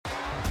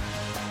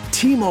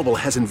T-Mobile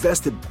has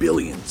invested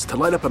billions to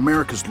light up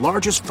America's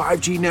largest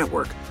 5G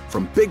network,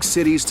 from big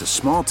cities to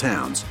small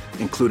towns,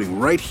 including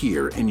right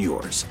here in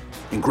yours.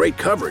 And great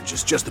coverage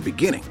is just the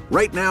beginning.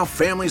 Right now,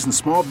 families and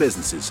small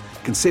businesses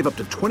can save up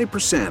to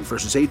 20%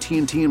 versus AT&T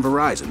and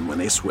Verizon when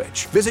they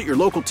switch. Visit your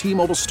local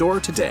T-Mobile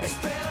store today.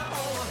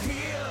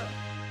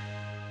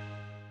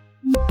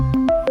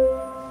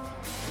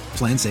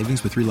 Plan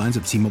savings with 3 lines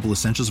of T-Mobile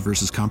Essentials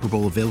versus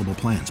comparable available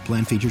plans.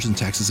 Plan features and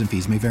taxes and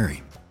fees may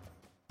vary.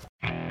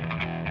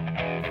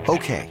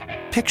 Okay,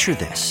 picture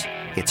this.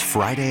 It's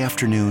Friday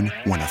afternoon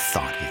when a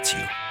thought hits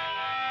you.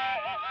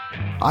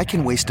 I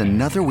can waste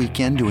another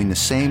weekend doing the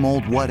same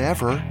old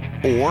whatever,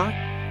 or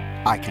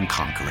I can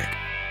conquer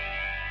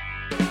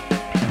it.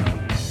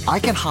 I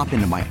can hop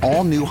into my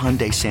all-new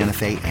Hyundai Santa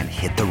Fe and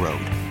hit the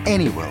road.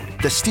 Any road.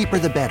 The steeper,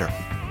 the better.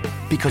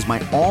 Because my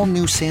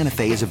all-new Santa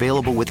Fe is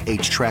available with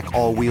H-Track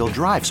all-wheel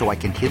drive, so I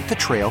can hit the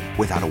trail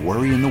without a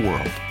worry in the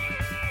world.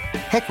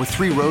 Heck, with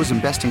 3 rows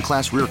and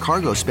best-in-class rear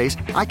cargo space,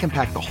 I can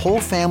pack the whole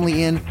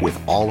family in with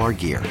all our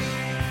gear.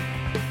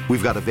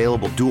 We've got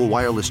available dual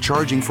wireless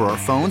charging for our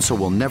phones, so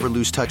we'll never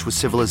lose touch with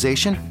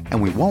civilization,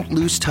 and we won't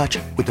lose touch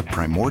with the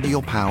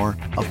primordial power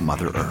of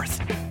Mother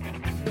Earth.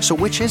 So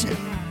which is it?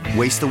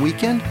 Waste the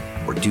weekend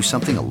or do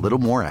something a little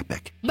more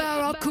epic?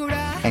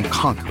 And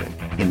conquer it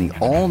in the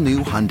all-new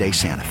Hyundai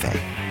Santa Fe.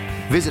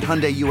 Visit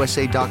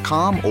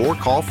HyundaiUSA.com or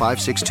call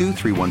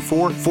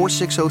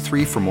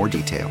 562-314-4603 for more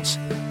details.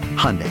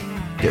 Hyundai,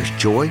 there's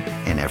joy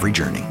in every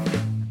journey.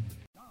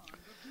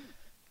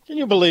 Can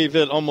you believe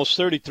it? Almost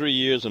 33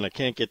 years and I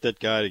can't get that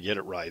guy to get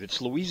it right.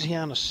 It's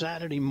Louisiana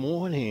Saturday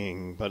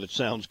morning, but it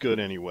sounds good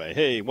anyway.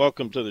 Hey,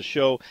 welcome to the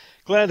show.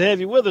 Glad to have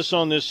you with us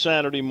on this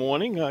Saturday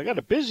morning. I got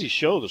a busy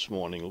show this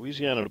morning.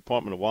 Louisiana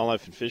Department of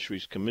Wildlife and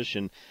Fisheries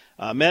Commission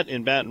met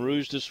in Baton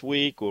Rouge this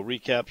week. We'll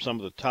recap some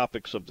of the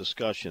topics of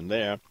discussion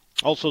there.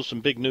 Also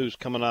some big news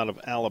coming out of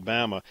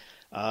Alabama.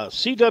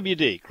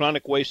 CWD,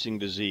 chronic wasting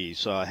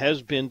disease,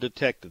 has been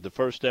detected, the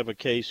first ever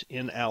case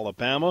in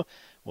Alabama.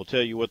 We'll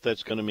tell you what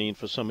that's going to mean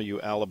for some of you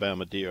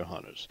Alabama deer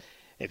hunters.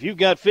 If you've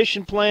got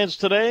fishing plans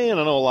today, and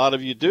I know a lot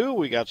of you do,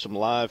 we got some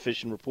live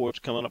fishing reports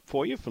coming up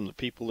for you from the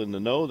people in the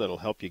know that'll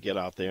help you get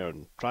out there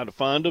and try to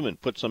find them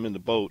and put some in the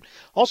boat.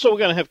 Also, we're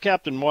going to have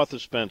Captain Martha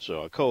Spencer,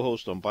 a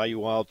co-host on Bayou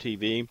Wild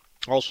TV.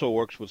 Also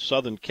works with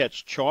Southern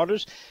Catch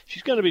Charters.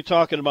 She's going to be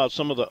talking about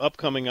some of the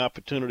upcoming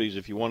opportunities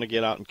if you want to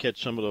get out and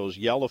catch some of those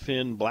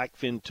yellowfin,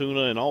 blackfin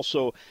tuna, and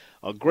also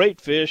a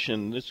great fish,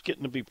 and it's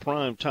getting to be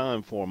prime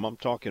time for them. I'm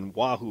talking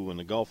wahoo in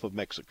the Gulf of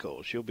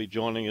Mexico. She'll be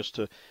joining us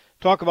to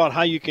talk about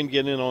how you can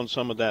get in on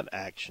some of that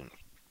action.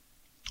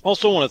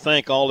 Also want to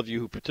thank all of you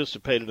who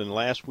participated in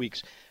last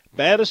week's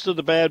Baddest of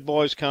the Bad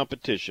Boys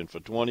competition for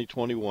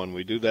 2021.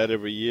 We do that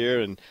every year,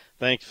 and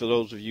thanks for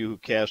those of you who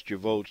cast your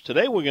votes.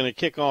 Today we're going to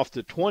kick off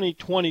the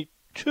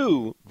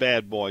 2022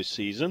 Bad Boy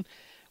season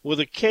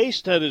with a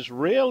case that is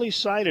rarely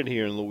cited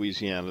here in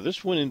Louisiana.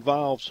 This one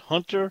involves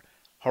hunter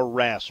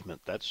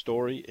harassment. That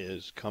story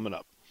is coming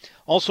up.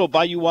 Also,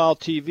 Bayou Wild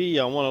TV,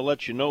 I want to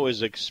let you know,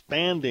 is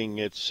expanding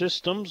its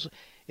systems.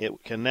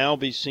 It can now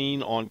be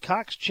seen on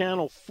Cox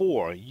Channel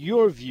 4.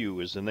 Your View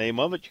is the name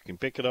of it. You can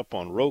pick it up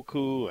on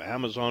Roku,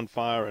 Amazon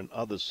Fire, and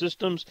other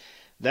systems.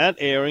 That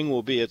airing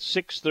will be at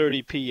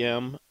 6:30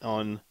 p.m.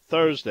 on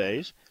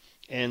Thursdays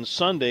and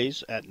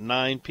Sundays at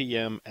 9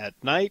 p.m.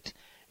 at night.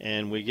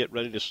 And we get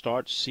ready to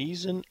start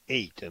Season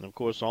 8. And, of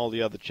course, all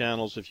the other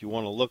channels, if you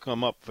want to look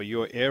them up for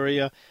your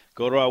area,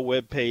 go to our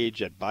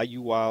webpage at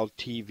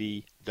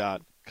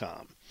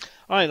BayouWildTV.com.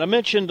 All right, I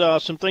mentioned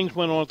some things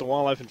went on at the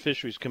Wildlife and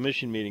Fisheries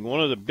Commission meeting. One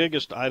of the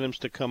biggest items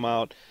to come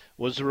out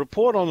was a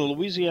report on the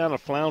Louisiana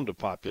flounder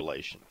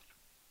population.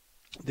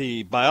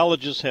 The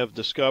biologists have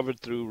discovered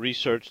through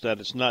research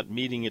that it's not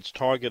meeting its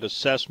target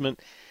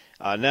assessment.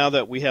 Now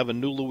that we have a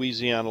new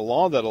Louisiana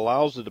law that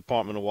allows the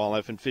Department of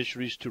Wildlife and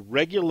Fisheries to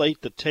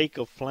regulate the take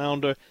of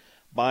flounder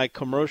by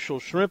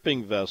commercial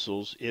shrimping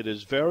vessels, it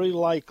is very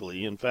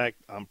likely, in fact,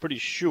 I'm pretty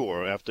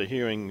sure after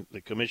hearing the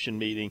commission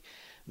meeting,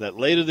 that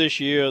later this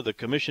year the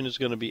commission is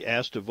going to be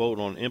asked to vote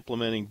on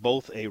implementing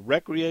both a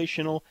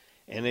recreational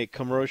and a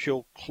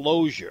commercial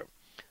closure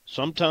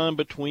sometime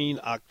between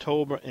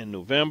October and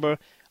November.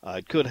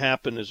 It could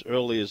happen as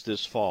early as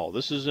this fall.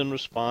 This is in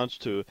response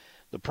to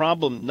the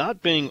problem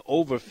not being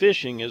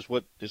overfishing, is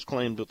what is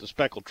claimed with the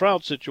speckled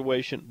trout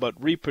situation,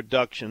 but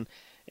reproduction,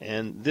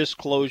 and this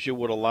closure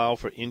would allow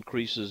for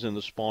increases in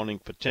the spawning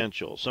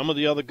potential. Some of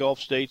the other Gulf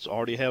states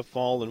already have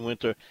fall and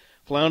winter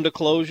flounder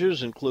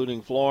closures,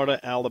 including Florida,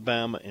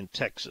 Alabama, and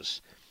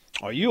Texas.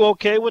 Are you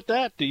okay with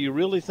that? Do you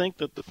really think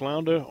that the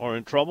flounder are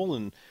in trouble,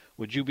 and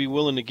would you be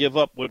willing to give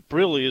up what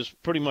really is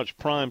pretty much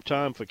prime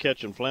time for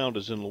catching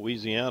flounders in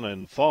Louisiana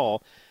in the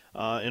fall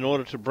in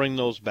order to bring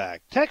those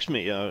back? Text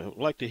me. I'd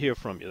like to hear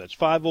from you. That's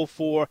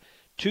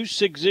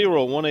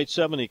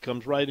 504-260-1870.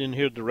 Comes right in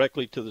here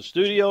directly to the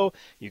studio.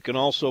 You can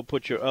also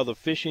put your other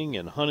fishing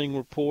and hunting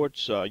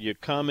reports. Your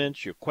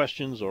comments, your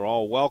questions are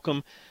all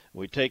welcome.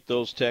 We take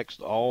those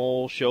texts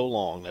all show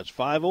long. That's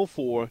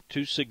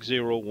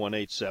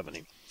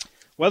 504-260-1870.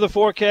 Weather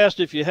forecast,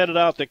 if you're headed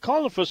out, they're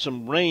calling for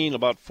some rain,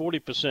 about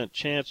 40%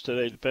 chance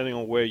today, depending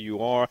on where you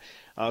are.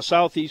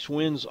 Southeast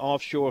winds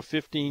offshore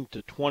 15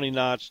 to 20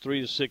 knots, 3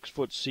 to 6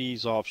 foot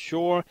seas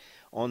offshore.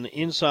 On the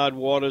inside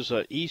waters,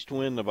 east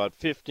wind about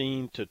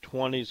 15 to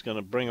 20 is going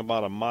to bring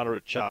about a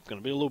moderate chop.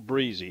 Going to be a little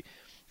breezy.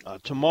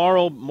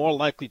 Tomorrow, more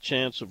likely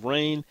chance of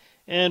rain,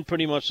 and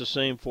pretty much the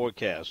same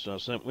forecast.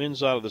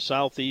 Winds out of the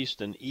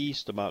southeast and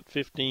east, about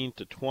 15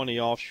 to 20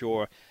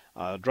 offshore,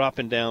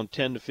 dropping down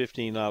 10 to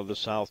 15 out of the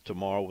south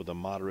tomorrow with a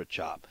moderate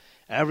chop.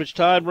 Average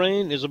tide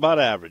rain is about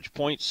average,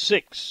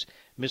 0.6.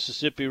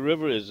 Mississippi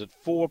River is at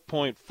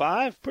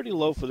 4.5, pretty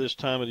low for this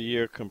time of the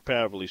year,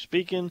 comparatively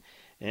speaking,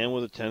 and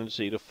with a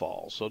tendency to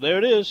fall. So there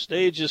it is.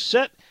 Stage is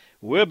set.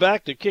 We're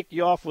back to kick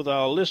you off with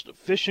our list of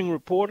fishing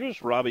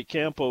reporters. Robbie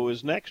Campo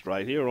is next,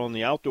 right here on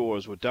the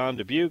Outdoors with Don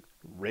Dubuque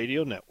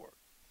Radio Network.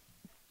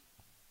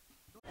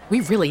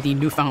 We really need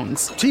new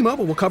phones.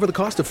 T-Mobile will cover the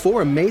cost of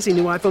 4 amazing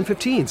new iPhone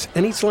 15s,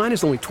 and each line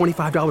is only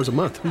 $25 a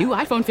month. New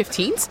iPhone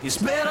 15s? It's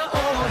better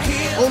over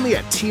here. Only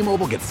at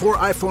T-Mobile, get 4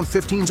 iPhone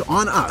 15s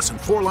on us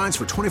and 4 lines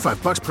for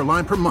 $25 per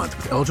line per month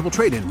with eligible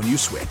trade-in when you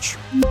switch.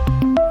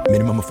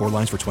 Minimum of 4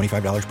 lines for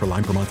 $25 per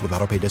line per month with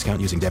autopay discount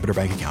using debit or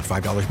bank account.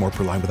 $5 more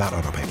per line without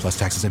autopay, plus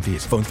taxes and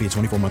fees. Phone fee at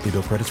 24 monthly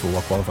bill credits for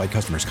well-qualified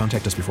customers.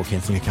 Contact us before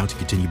canceling account to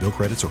continue bill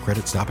credits or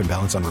credit stop and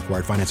balance on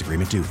required finance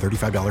agreement due.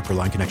 $35 per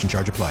line connection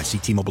charge applies. See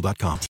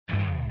T-Mobile.com.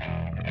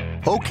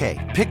 Okay,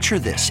 picture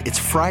this. It's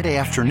Friday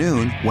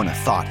afternoon when a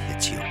thought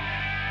hits you.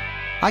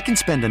 I can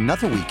spend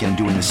another weekend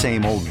doing the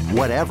same old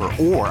whatever,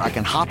 or I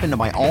can hop into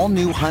my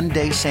all-new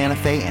Hyundai Santa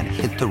Fe and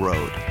hit the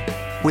road.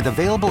 With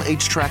available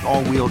H-Track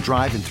all-wheel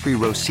drive and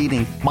 3-row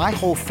seating, my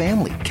whole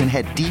family can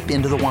head deep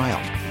into the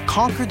wild.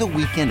 Conquer the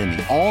weekend in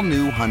the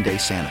all-new Hyundai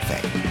Santa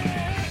Fe.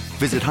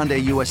 Visit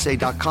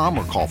HyundaiUSA.com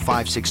or call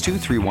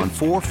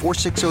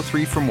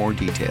 562-314-4603 for more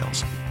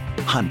details.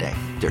 Hyundai,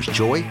 there's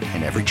joy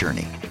in every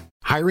journey.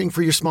 Hiring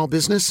for your small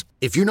business?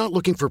 If you're not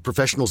looking for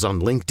professionals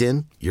on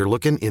LinkedIn, you're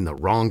looking in the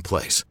wrong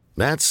place.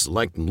 That's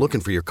like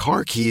looking for your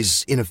car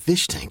keys in a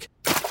fish tank.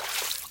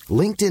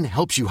 LinkedIn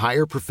helps you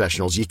hire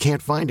professionals you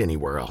can't find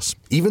anywhere else,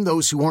 even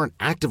those who aren't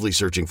actively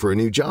searching for a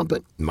new job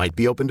but might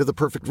be open to the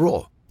perfect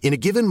role. In a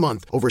given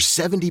month, over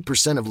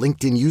 70% of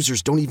LinkedIn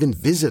users don't even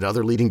visit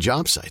other leading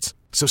job sites.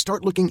 So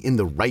start looking in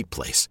the right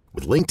place.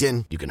 With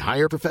LinkedIn, you can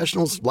hire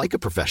professionals like a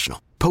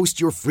professional.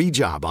 Post your free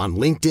job on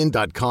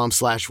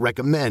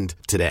linkedin.com/recommend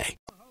today.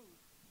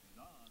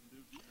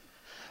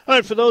 All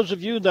right, for those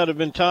of you that have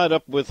been tied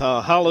up with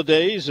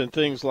holidays and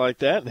things like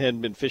that and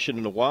hadn't been fishing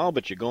in a while,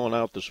 but you're going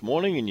out this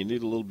morning and you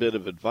need a little bit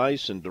of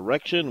advice and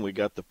direction, we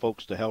got the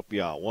folks to help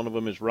you out. One of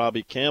them is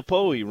Robbie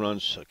Campo. He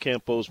runs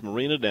Campo's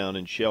Marina down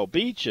in Shell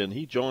Beach, and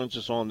he joins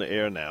us on the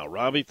air now.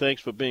 Robbie,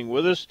 thanks for being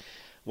with us.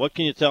 What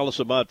can you tell us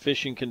about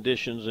fishing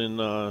conditions in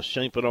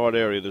St. Bernard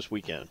area this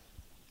weekend?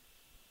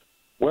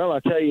 Well, I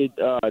tell you,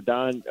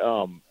 Don,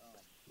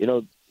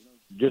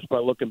 just by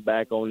looking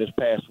back on this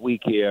past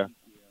week here,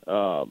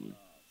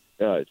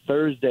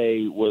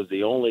 Thursday was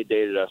the only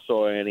day that I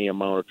saw any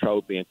amount of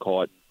trout being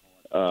caught.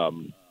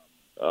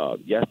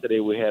 Yesterday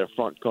we had a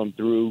front come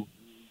through.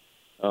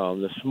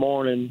 This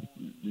morning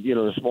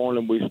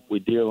we're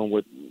dealing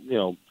with,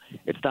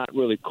 it's not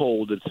really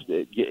cold.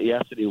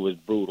 Yesterday was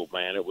brutal,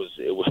 man. It was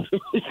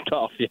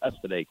tough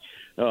yesterday.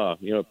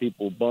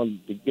 People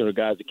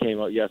guys that came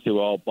out yesterday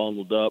were all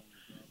bundled up.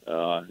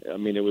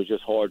 It was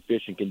just hard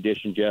fishing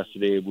conditions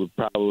yesterday. We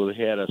probably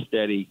had a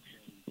steady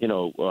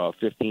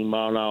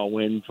 15-mile-an-hour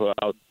wind for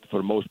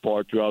the most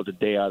part throughout the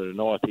day out of the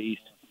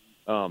northeast.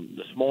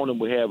 This morning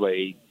we have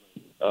a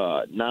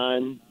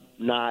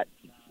 9-knot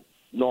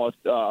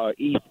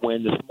east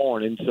wind this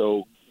morning,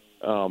 so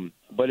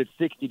but it's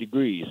 60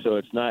 degrees, so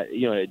it's not,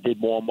 it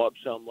did warm up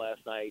some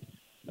last night.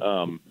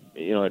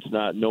 It's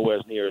not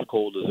nowhere near as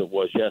cold as it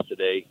was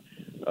yesterday.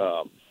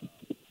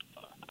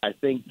 I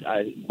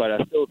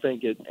still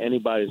think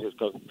anybody's just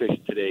going to fish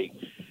today.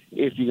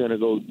 If you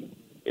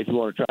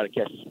want to try to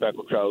catch a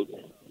speckled trout,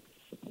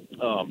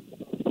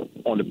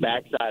 on the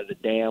backside of the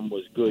dam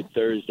was good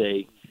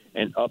Thursday,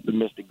 and up in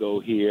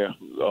Mystico here,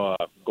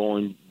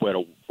 going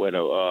where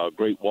the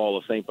Great Wall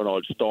of St.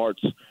 Bernard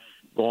starts,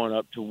 going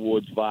up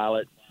towards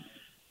Violet.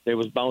 They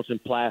was bouncing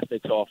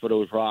plastics off of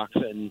those rocks,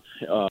 and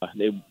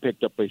they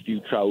picked up a few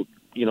trout,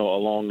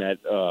 along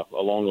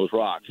those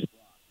rocks.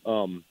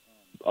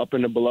 Up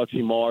in the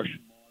Biloxi Marsh,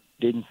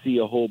 didn't see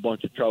a whole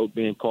bunch of trout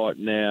being caught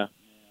in there,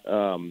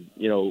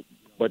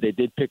 but they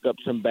did pick up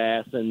some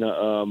bass in the,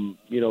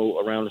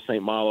 around the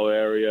St. Malo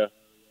area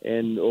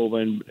and over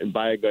in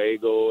Bahia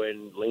Gallego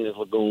and Lena's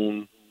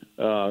Lagoon.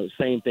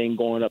 Same thing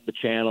going up the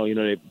channel.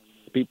 The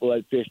people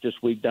that fished this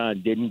week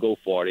down didn't go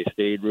far. They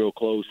stayed real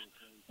close.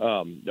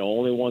 The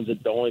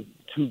only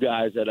two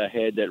guys that I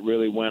had that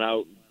really went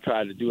out and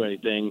tried to do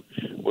anything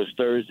was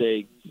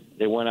Thursday.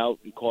 They went out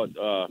and caught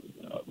a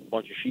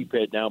bunch of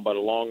sheephead down by the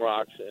Long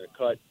Rocks in a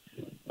cut.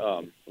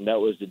 And that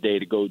was the day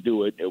to go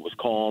do it. It was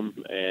calm,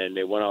 and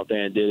they went out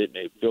there and did it, and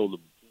they filled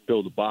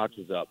the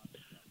boxes up.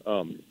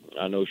 I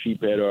know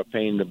sheephead are a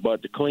pain in the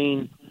butt to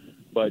clean,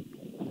 but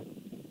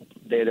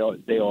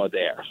they are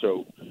there.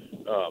 So,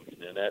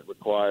 and that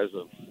requires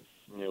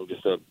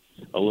just a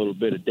little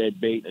bit of dead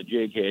bait and a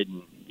jig head,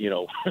 and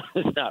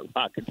it's not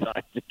rocket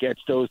science to catch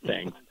those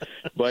things.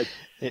 But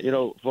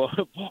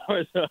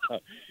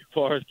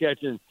far as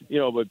catching,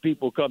 but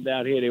people come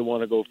down here, they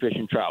want to go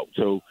fishing trout.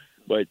 So,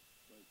 but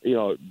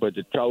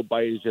the trout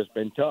bite has just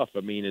been tough.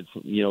 I mean, it's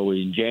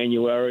in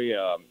January,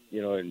 and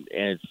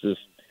it's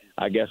just,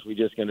 I guess we're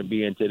just going to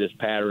be into this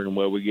pattern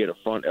where we get a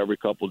front every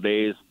couple of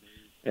days,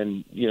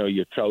 and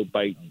your trout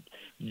bite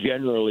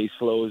generally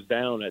slows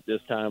down at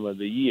this time of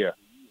the year.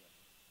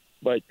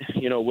 But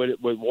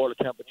with water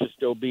temperature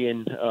still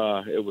being,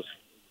 it was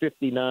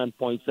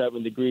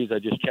 59.7 degrees. I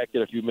just checked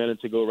it a few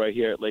minutes ago right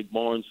here at Lake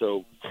Barnes.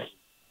 So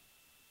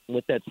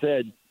with that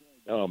said,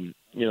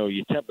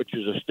 your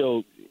temperatures are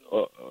still,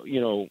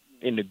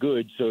 in the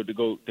good. So to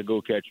go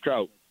catch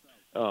trout,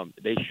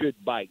 they should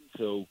bite.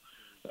 So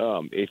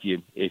if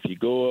you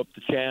go up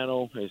the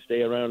channel and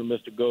stay around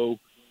Mr. Go,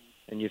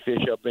 and you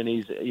fish up in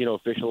these,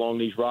 fish along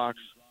these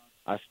rocks,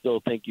 I still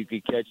think you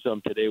could catch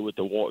some today with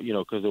the water,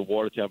 because the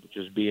water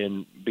temperatures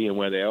being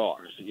where they are.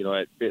 So,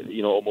 at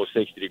almost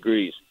 60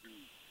 degrees.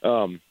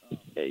 We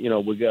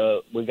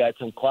got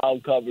some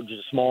cloud coverage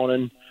this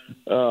morning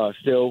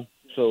still.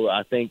 So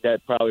I think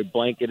that probably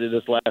blanketed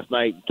us last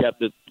night and kept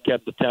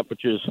the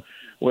temperatures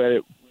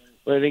where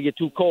they didn't get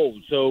too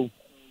cold. So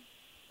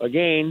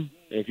again,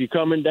 if you're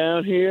coming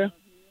down here,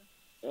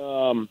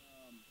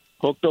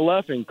 hook the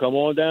left and come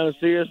on down and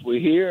see us. We're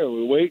here and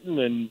we're waiting,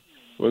 and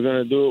we're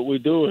going to do what we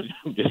do and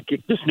just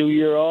kick this new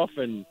year off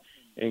and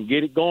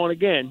get it going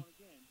again.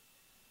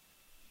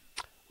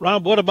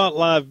 Rob, what about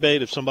live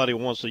bait if somebody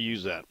wants to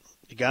use that?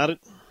 You got it?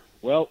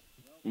 Well,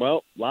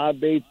 live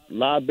bait's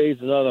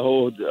another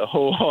whole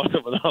host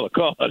of another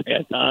call at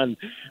that time.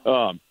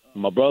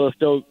 My brother's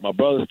still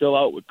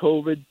out with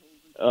COVID.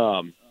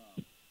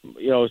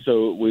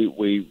 So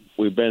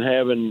we've been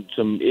having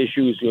some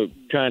issues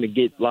trying to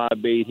get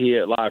live bait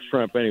here, live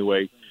shrimp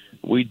anyway.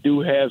 We do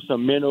have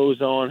some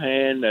minnows on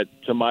hand that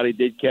somebody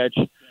did catch.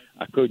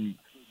 I couldn't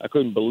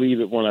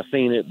believe it when I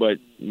seen it, but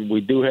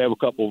we do have a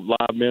couple of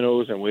live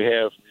minnows, and we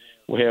have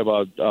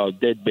our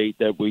dead bait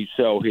that we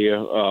sell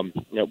here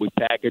that we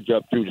package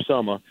up through the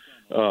summer.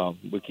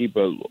 We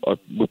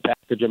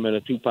package them in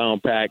a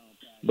 2-pound pack.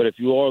 But if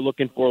you are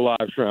looking for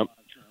live shrimp,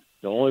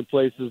 the only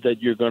places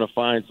that you're going to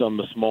find some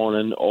this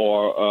morning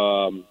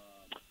are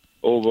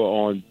over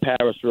on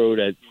Paris Road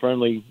at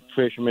Friendly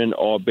Fisherman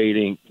or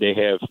Baiting. They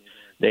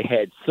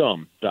had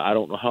some. I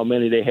don't know how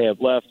many they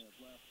have left,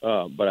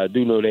 but I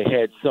do know they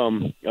had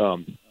some.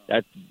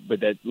 But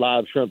that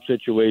live shrimp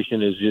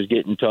situation is just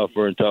getting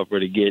tougher and tougher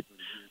to get,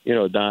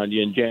 down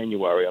in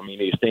January. I mean,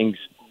 these things,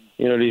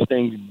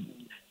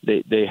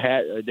 they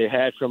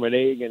hatch from an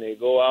egg and they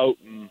go out,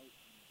 and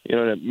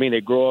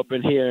they grow up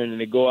in here and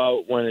they go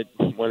out when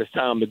it's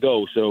time to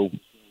go. So,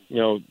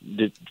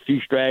 the few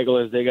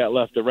stragglers they got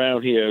left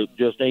around here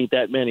just ain't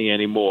that many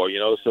anymore.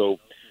 So,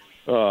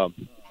 so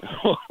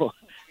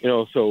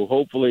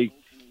hopefully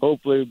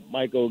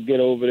Michael will get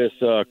over this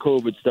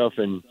COVID stuff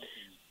and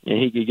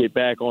he could get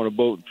back on a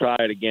boat and try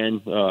it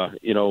again.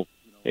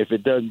 If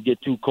it doesn't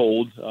get too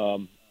cold,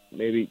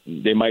 maybe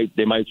they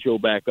might show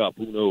back up.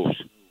 Who knows?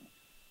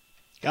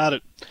 Got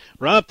it.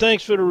 Rob,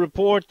 thanks for the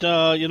report.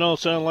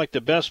 Sound like the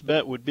best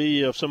bet would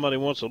be if somebody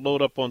wants to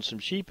load up on some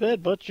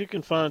sheephead, but you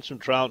can find some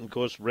trout, and, of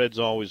course, red's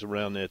always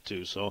around there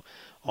too. So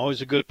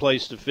always a good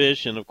place to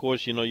fish, and, of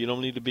course, you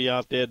don't need to be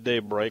out there at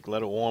daybreak.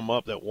 Let it warm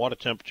up. That water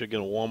temperature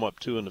going to warm up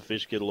too, and the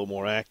fish get a little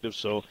more active.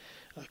 So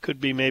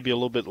could be maybe a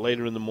little bit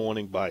later in the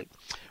morning bite.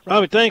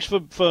 Robbie, thanks for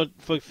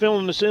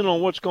filling us in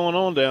on what's going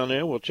on down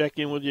there. We'll check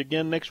in with you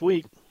again next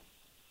week.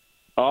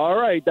 All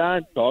right,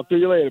 Don. Talk to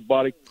you later,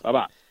 buddy.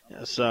 Bye-bye.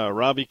 That's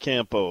Robbie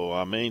Campo,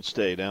 our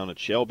mainstay down at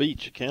Shell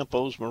Beach,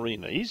 Campo's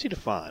Marina. Easy to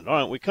find. All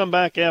right, we come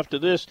back after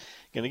this.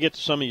 Going to get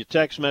to some of your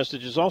text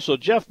messages. Also,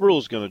 Jeff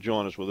Brewell's going to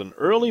join us with an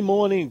early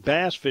morning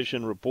bass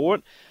fishing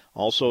report.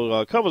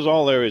 Also covers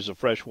all areas of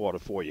freshwater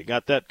for you.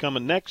 Got that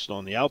coming next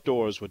on the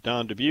Outdoors with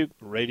Don Dubuque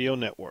Radio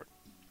Network.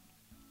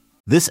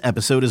 This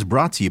episode is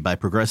brought to you by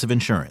Progressive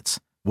Insurance.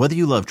 Whether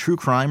you love true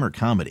crime or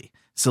comedy,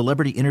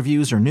 celebrity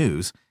interviews or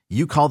news,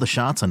 you call the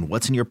shots on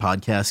what's in your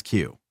podcast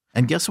queue.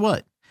 And guess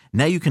what?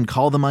 Now you can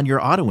call them on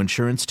your auto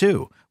insurance,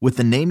 too, with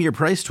the Name Your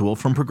Price tool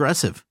from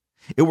Progressive.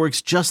 It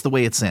works just the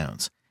way it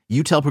sounds.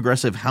 You tell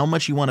Progressive how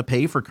much you want to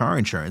pay for car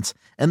insurance,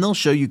 and they'll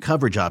show you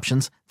coverage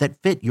options that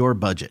fit your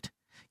budget.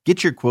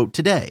 Get your quote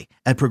today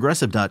at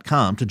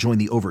Progressive.com to join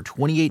the over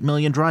 28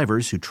 million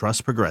drivers who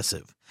trust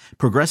Progressive.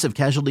 Progressive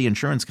Casualty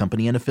Insurance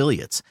Company and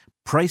Affiliates.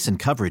 Price and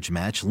coverage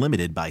match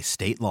limited by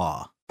state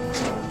law.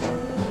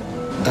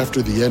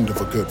 After the end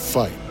of a good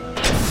fight,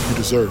 you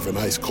deserve an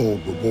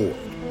ice-cold reward.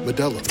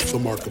 Modelo is the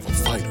mark of a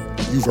fighter.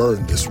 You've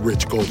earned this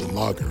rich golden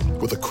lager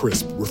with a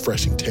crisp,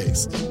 refreshing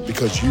taste.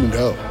 Because you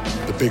know,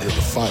 the bigger the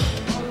fight,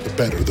 the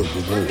better the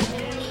reward.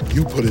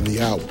 You put in the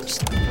hours,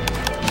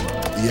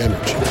 the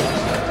energy,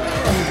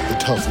 the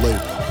tough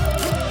labor.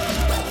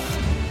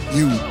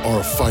 You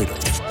are a fighter,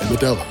 and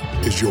Modelo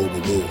is your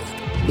reward.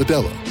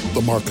 Modelo,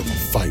 the mark of a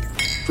fighter.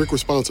 Drink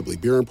responsibly.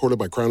 Beer imported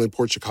by Crown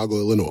Imports, Chicago,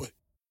 Illinois.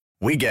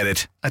 We get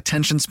it.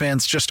 Attention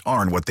spans just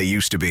aren't what they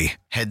used to be.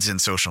 Heads in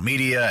social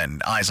media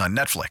and eyes on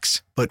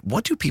Netflix. But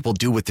what do people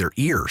do with their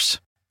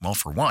ears? Well,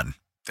 for one,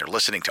 they're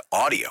listening to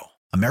audio.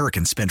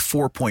 Americans spend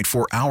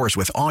 4.4 hours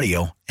with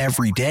audio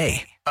every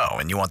day. Oh,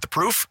 and you want the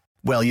proof?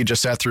 Well, you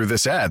just sat through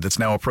this ad that's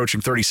now approaching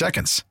 30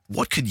 seconds.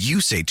 What could you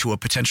say to a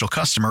potential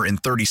customer in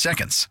 30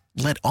 seconds?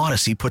 Let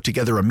Odyssey put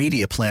together a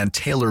media plan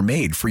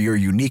tailor-made for your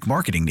unique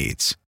marketing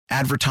needs.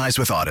 Advertise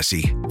with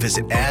Odyssey.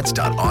 Visit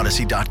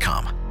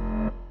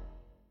ads.odyssey.com.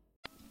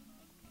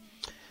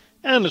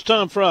 And it's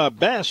time for our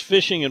Bass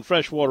Fishing and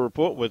Freshwater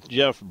Report with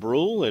Jeff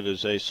Brule. It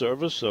is a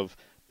service of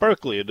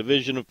Berkeley, a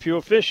division of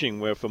Pure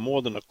Fishing, where for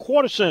more than a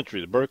quarter century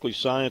the Berkeley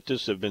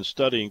scientists have been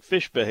studying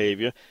fish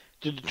behavior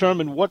to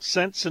determine what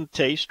sense and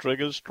taste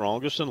trigger the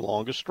strongest and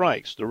longest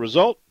strikes. The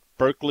result?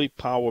 Berkeley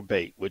Power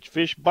Bait, which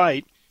fish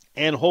bite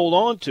and hold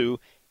on to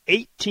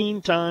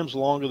 18 times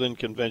longer than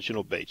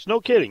conventional baits.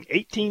 No kidding,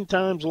 18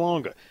 times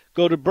longer.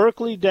 Go to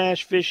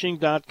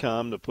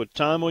berkeley-fishing.com to put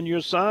time on your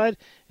side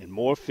and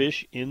more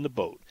fish in the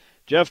boat.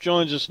 Jeff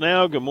joins us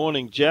now. Good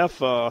morning, Jeff.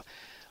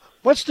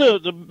 What's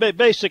the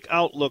basic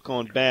outlook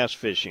on bass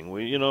fishing?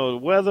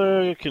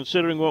 Weather,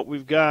 considering what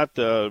we've got,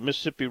 the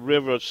Mississippi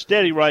River, it's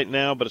steady right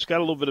now, but it's got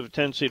a little bit of a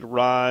tendency to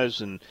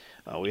rise, and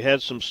we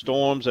had some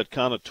storms that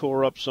kind of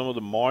tore up some of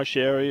the marsh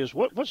areas.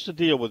 What's the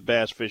deal with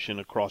bass fishing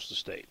across the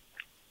state?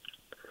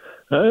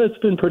 It's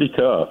been pretty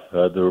tough.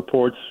 The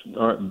reports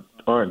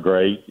aren't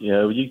great.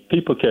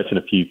 People catching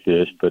a few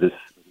fish, but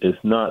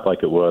it's not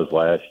like it was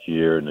last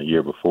year and the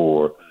year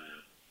before.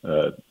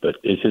 But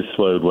it's just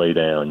slowed way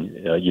down.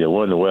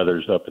 When the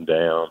weather's up and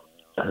down,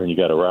 and you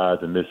got a rise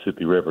in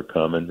Mississippi River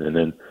coming, and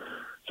then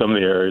some of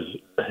the areas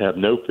have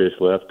no fish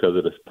left because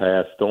of this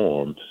past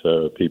storm.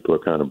 So people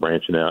are kind of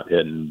branching out,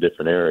 heading in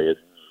different areas.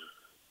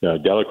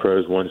 Delacroix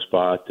is one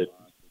spot that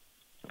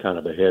kind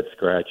of a head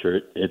scratcher.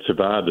 It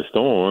survived the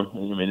storm.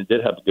 I mean, it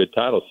did have a good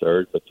tidal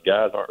surge, but the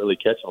guys aren't really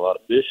catching a lot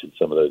of fish in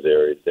some of those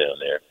areas down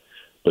there.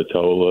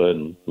 Patola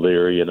and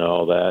Leary and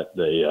all that,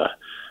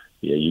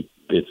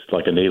 it's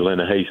like a needle in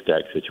a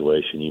haystack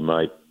situation. You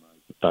might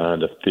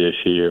find a fish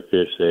here,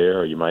 fish there,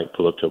 or you might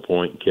pull up to a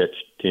point and catch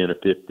 10 or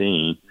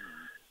 15,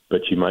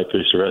 but you might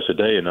fish the rest of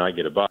the day and not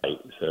get a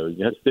bite. So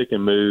you have to stick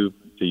and move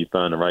until you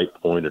find the right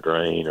point of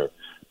drain or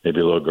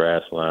maybe a little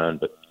grass line.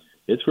 But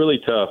it's really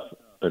tough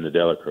in the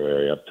Delacroix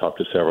area. I've talked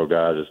to several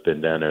guys that's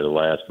been down there the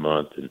last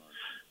month, and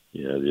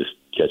just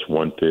catch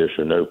one fish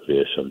or no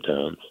fish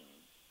sometimes.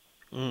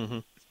 Mm-hmm.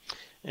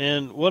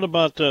 And what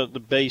about the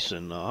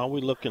basin? How are we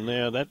looking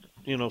there? That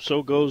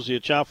so goes the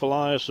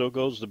Atchafalaya, so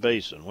goes the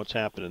basin. What's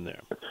happening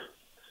there?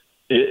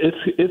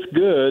 It's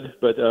good,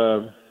 but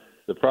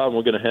the problem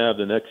we're going to have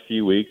the next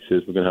few weeks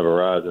is we're going to have a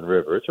rise in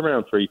river. It's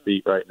around 3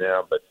 feet right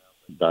now, but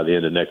by the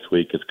end of next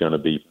week, it's going to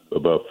be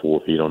above 4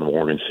 feet on the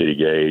Morgan City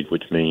gauge,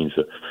 which means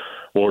the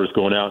water's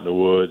going out in the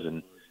woods,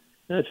 and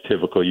that's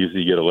typical.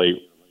 Usually you get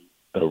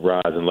a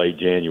rise in late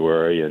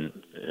January and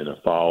a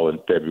fall in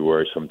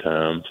February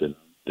sometimes, and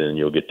then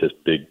you'll get this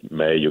big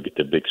May, you'll get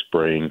the big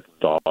spring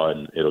thaw,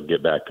 and it'll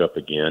get back up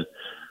again.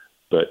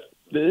 But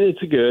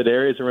it's a good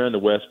areas around the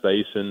West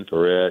Basin,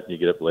 Ferret, you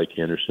get up Lake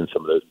Henderson,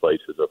 some of those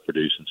places are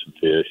producing some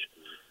fish.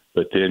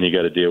 But then you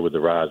got to deal with the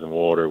rise in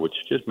water, which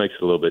just makes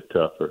it a little bit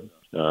tougher.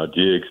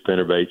 Jigs,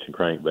 spinnerbaits, and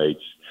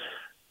crankbaits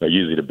are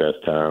usually the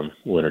best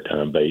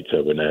wintertime baits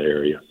over in that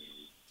area.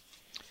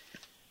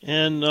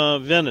 And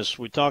Venice,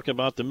 we talked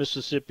about the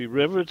Mississippi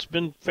River. It's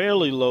been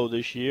fairly low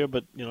this year,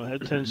 but,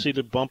 had a tendency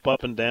to bump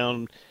up and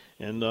down.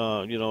 And,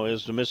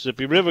 as the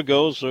Mississippi River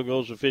goes, so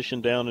goes the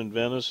fishing down in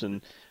Venice.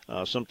 And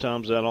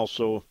sometimes that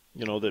also,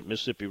 that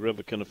Mississippi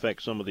River can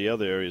affect some of the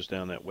other areas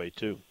down that way,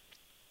 too.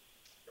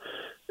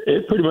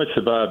 It pretty much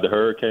survived the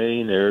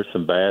hurricane. There's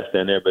some bass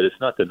down there, but it's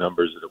not the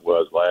numbers that it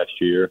was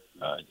last year.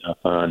 I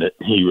find that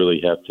you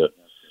really have to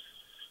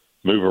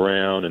move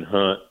around and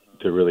hunt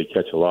to really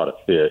catch a lot of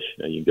fish.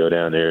 You can go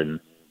down there, and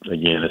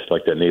again, it's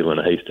like that needle in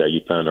a haystack. You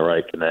find the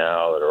right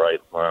canal or the right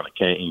line of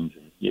canes,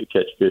 and you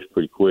catch fish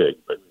pretty quick.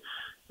 But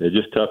they're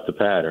just tough to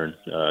pattern.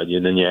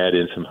 And then you add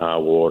in some high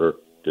water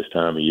this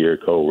time of year.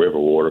 Cold river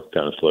water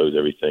kind of slows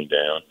everything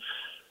down.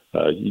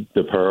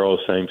 The Pearl,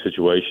 same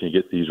situation.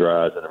 You get these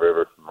rise in the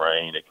river from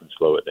rain, it can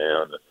slow it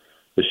down.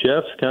 The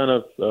Chef's kind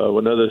of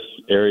one of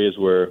those areas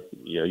where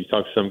you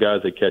talk to some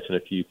guys that catching a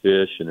few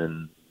fish, and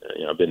then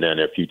I've been down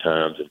there a few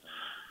times and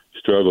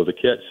struggle to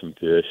catch some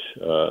fish,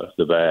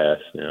 the bass.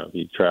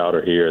 The trout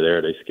are here or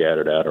there. They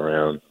scattered out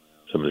around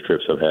some of the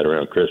trips I've had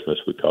around Christmas.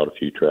 We caught a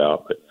few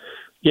trout, but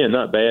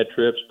not bad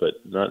trips, but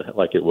not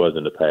like it was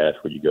in the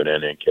past where you go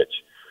down there and catch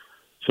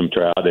some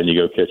trout, then you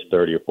go catch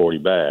 30 or 40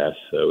 bass.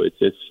 So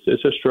it's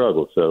a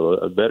struggle.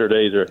 So better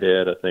days are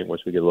ahead. I think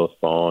once we get a little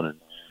spawn and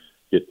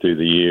get through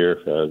the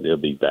year, they'll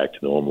be back to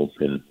normal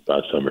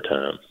by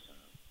summertime.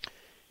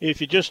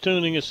 If you're just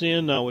tuning us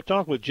in, we're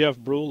talking with Jeff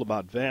Brule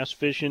about bass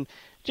fishing.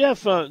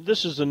 Jeff,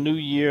 this is a new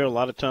year. A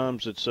lot of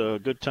times it's a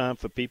good time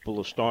for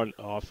people to start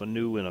off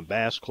anew in a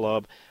bass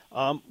club.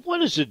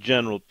 What is the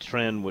general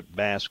trend with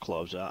bass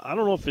clubs? I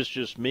don't know if it's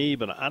just me,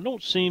 but I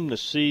don't seem to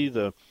see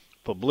the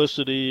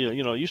publicity.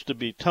 It used to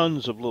be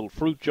tons of little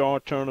fruit jar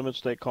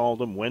tournaments, they called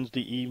them,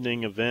 Wednesday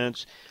evening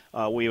events.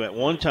 We, at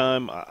one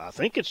time, I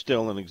think it's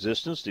still in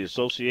existence, the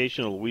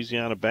Association of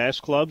Louisiana Bass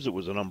Clubs. It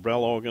was an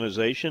umbrella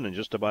organization, and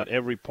just about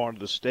every part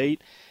of the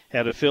state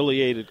had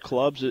affiliated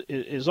clubs.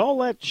 Is all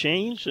that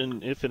changed?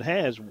 And if it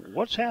has,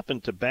 what's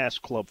happened to bass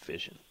club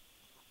fishing?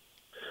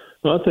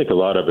 Well, I think a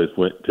lot of it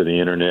went to the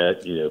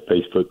internet,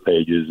 Facebook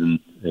pages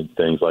and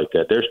things like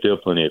that. There's still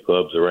plenty of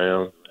clubs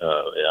around.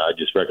 I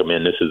just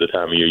recommend this is the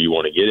time of year you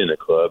want to get in a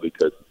club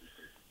because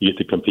you get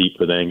to compete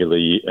for the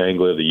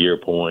Angler of the Year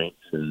points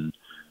and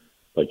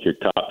like your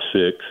top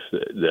six,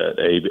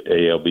 that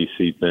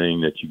ALBC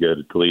thing that you go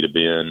to Toledo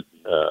Bend,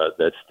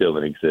 that's still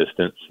in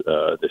existence.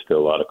 There's still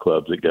a lot of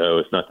clubs that go.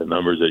 It's not the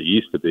numbers that it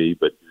used to be,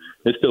 but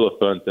it's still a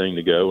fun thing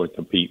to go and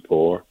compete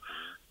for.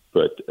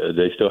 But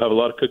they still have a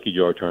lot of cookie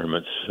jar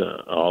tournaments,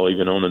 all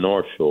even on the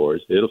North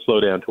Shores. It'll slow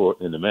down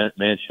in the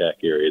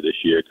Manchac area this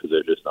year because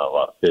there's just not a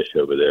lot of fish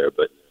over there.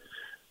 But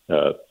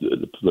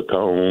the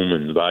Lacombe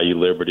and Bayou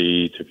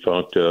Liberty,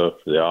 Tfunkta,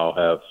 they all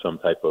have some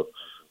type of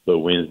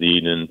little Wednesday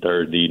evening,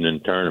 Thursday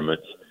evening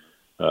tournaments.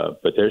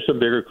 But there's some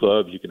bigger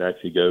clubs. You can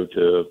actually go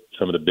to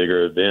some of the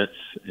bigger events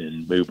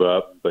and move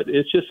up. But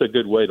it's just a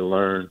good way to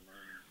learn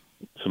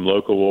some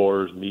local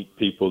wars, meet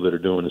people that are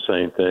doing the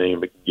same thing,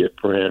 get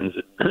friends,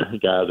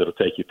 guys that'll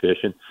take you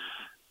fishing.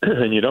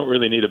 And you don't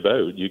really need a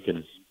boat. You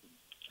can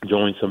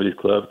join some of these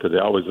clubs because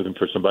they're always looking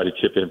for somebody to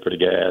chip in for the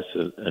gas.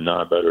 A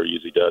non-boater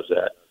usually does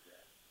that.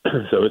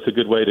 So it's a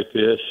good way to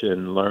fish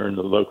and learn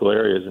the local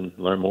areas and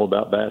learn more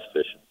about bass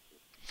fishing.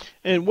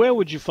 And where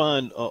would you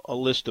find a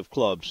list of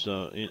clubs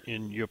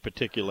in your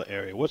particular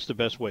area? What's the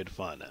best way to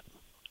find that?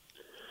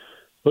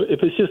 Well,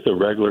 if it's just a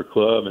regular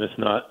club and it's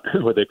not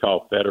what they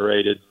call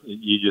federated,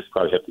 you just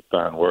probably have to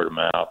find word of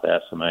mouth,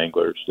 ask some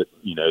anglers that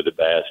the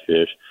bass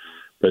fish.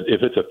 But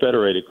if it's a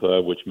federated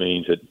club, which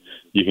means that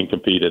you can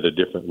compete at a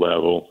different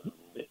level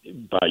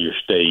by your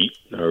state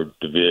or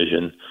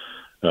division,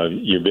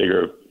 your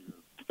bigger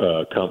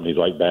companies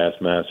like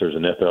Bassmasters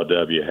and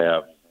FLW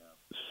have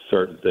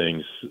certain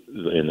things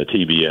in the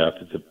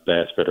TBF, it's a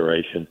Bass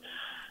Federation.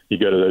 You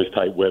go to those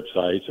type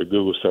websites or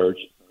Google search,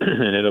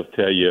 and it'll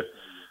tell you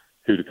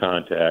who to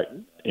contact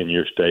in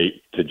your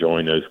state to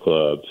join those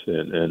clubs.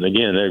 And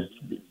again, they're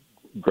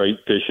great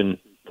fishing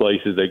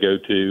places they go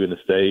to in the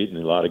state and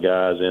a lot of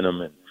guys in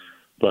them, and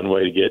fun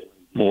way to get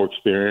more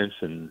experience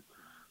and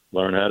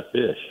learn how to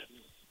fish.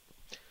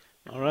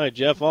 All right,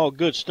 Jeff, all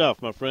good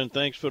stuff, my friend.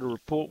 Thanks for the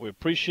report. We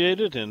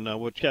appreciate it, and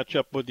we'll catch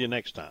up with you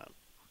next time.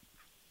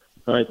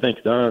 All right,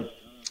 thanks, Don.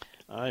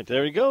 All right,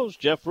 there he goes,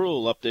 Jeff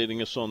Rule,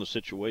 updating us on the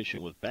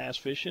situation with bass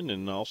fishing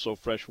and also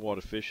freshwater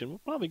fishing. We'll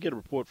probably get a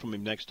report from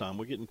him next time.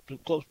 We're getting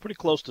pretty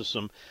close to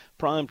some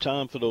prime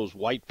time for those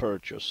white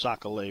perch or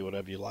sockeye,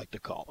 whatever you like to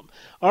call them.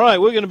 All right,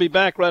 we're going to be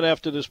back right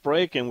after this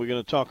break, and we're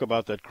going to talk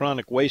about that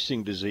chronic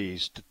wasting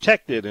disease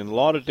detected in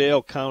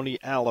Lauderdale County,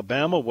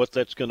 Alabama, what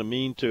that's going to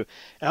mean to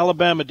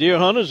Alabama deer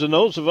hunters and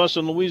those of us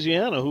in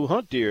Louisiana who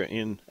hunt deer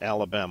in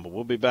Alabama.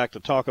 We'll be back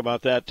to talk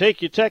about that.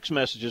 Take your text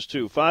messages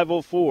to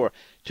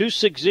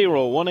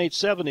 504-260-1870.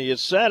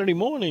 It's Saturday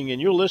morning,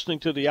 and you're listening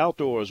to The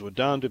Outdoors with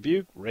Don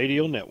Dubuque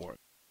Radio Network.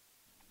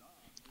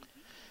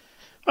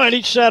 All right,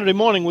 each Saturday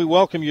morning we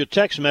welcome your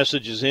text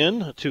messages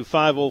in to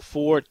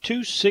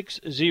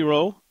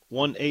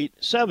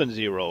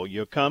 504-260-1870.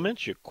 Your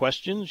comments, your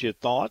questions, your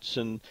thoughts,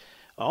 and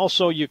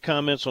also your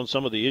comments on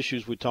some of the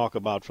issues we talk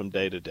about from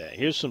day to day.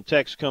 Here's some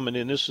text coming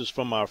in. This is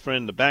from our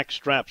friend the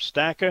Backstrap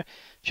Stacker,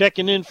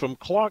 checking in from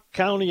Clark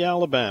County,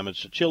 Alabama.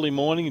 It's a chilly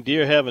morning.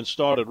 Deer haven't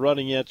started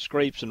rutting yet.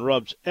 Scrapes and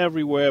rubs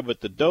everywhere, but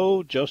the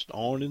doe just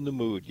aren't in the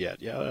mood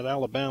yet. Yeah, that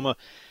Alabama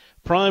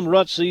prime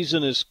rut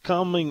season is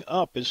coming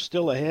up. It's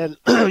still ahead.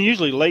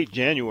 Usually late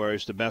January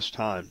is the best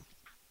time.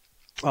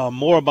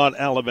 More about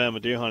Alabama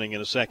deer hunting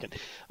in a second.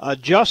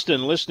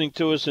 Justin, listening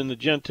to us in the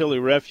Gentilly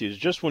Refuge,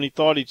 just when he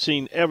thought he'd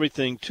seen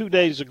everything, 2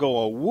 days ago,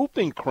 a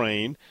whooping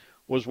crane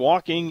was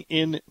walking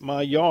in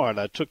my yard.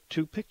 I took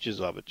 2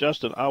 pictures of it.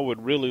 Justin, I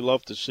would really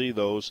love to see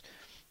those.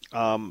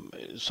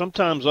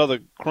 Sometimes other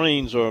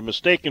cranes are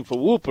mistaken for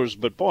whoopers,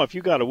 but, boy, if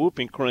you got a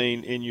whooping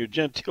crane in your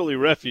Gentilly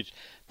Refuge,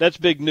 that's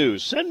big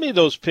news. Send me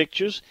those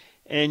pictures.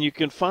 And you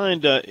can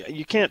find,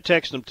 you can't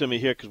text them to me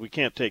here because we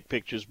can't take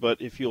pictures,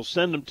 but if you'll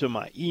send them to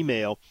my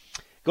email,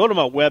 go to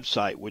my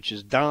website, which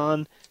is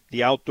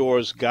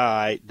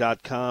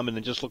dontheoutdoorsguy.com, and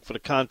then just look for the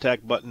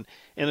contact button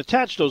and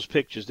attach those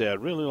pictures there.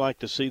 I'd really like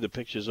to see the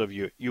pictures of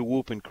your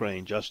whooping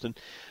crane, Justin.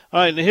 All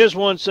right, and here's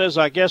one says,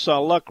 I guess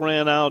our luck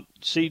ran out.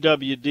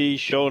 CWD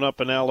showing up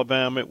in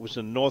Alabama. It was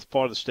in the north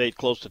part of the state,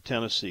 close to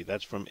Tennessee.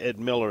 That's from Ed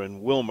Miller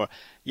in Wilmer.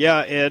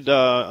 Yeah, Ed,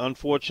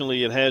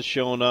 unfortunately it has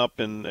shown up,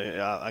 and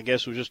I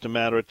guess it was just a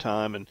matter of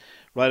time. And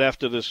right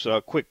after this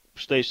quick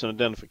station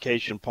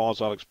identification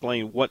pause, I'll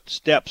explain what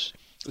steps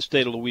the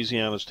state of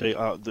Louisiana,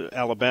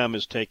 Alabama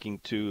is taking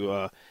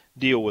to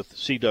deal with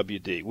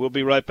CWD. We'll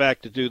be right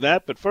back to do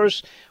that, but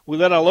first we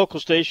let our local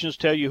stations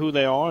tell you who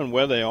they are and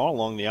where they are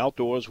along the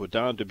Outdoors with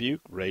Don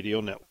Dubuque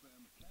Radio Network.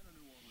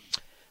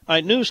 All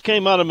right, news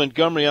came out of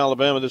Montgomery,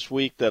 Alabama this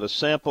week that a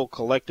sample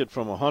collected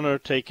from a hunter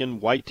taken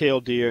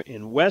white-tailed deer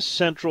in west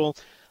central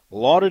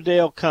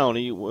Lauderdale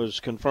County was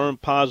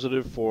confirmed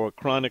positive for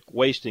chronic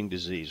wasting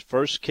disease.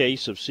 First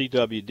case of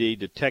CWD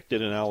detected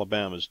in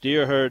Alabama's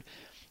deer herd.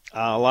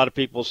 A lot of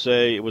people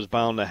say it was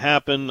bound to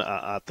happen.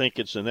 I think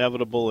it's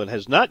inevitable. It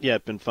has not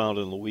yet been found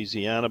in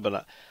Louisiana,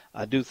 but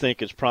I do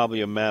think it's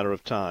probably a matter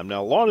of time.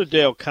 Now,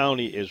 Lauderdale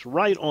County is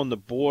right on the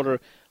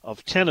border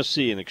of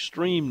Tennessee in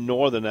extreme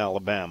northern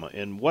Alabama.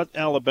 And what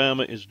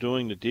Alabama is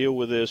doing to deal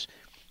with this,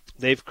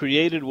 they've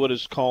created what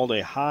is called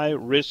a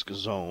high-risk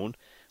zone,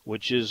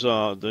 which is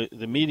the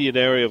immediate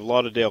area of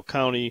Lauderdale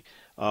County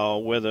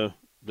where the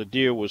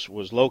deer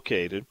was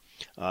located.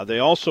 They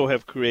also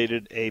have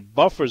created a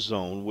buffer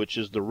zone, which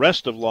is the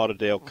rest of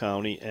Lauderdale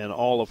County and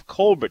all of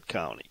Colbert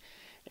County.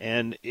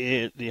 And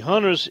the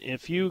hunters,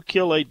 if you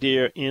kill a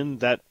deer in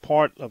that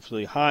part of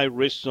the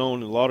high-risk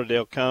zone in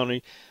Lauderdale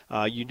County,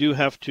 you do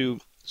have to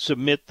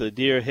submit the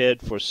deer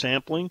head for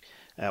sampling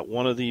at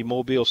one of the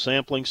mobile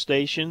sampling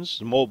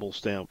stations,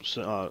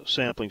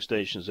 sampling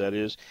stations, that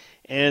is.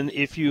 And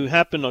if you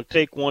happen to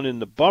take one in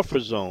the buffer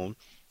zone,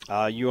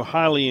 you're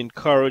highly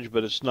encouraged,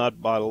 but it's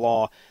not by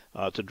law,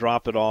 to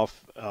drop it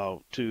off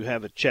to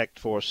have it checked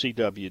for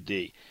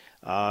CWD.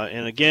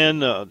 And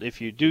again, if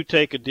you do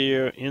take a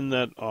deer in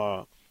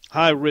that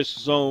high-risk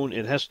zone,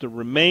 it has to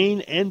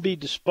remain and be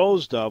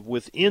disposed of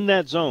within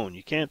that zone.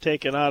 You can't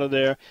take it out of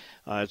there.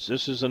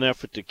 This is an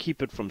effort to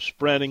keep it from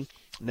spreading.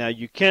 Now,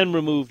 you can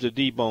remove the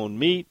deboned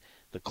meat,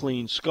 the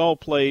clean skull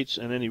plates,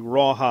 and any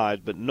raw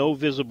hide, but no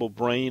visible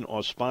brain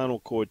or spinal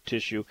cord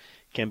tissue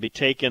can be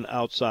taken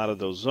outside of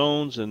those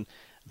zones, and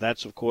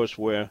that's, of course,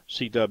 where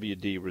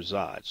CWD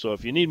resides. So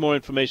if you need more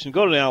information,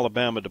 go to the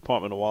Alabama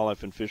Department of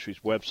Wildlife and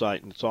Fisheries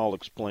website, and it's all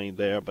explained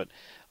there. But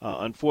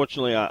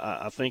unfortunately,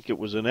 I think it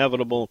was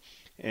inevitable.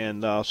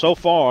 And so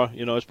far,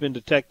 it's been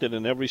detected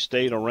in every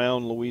state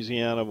around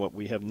Louisiana, but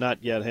we have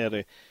not yet had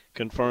a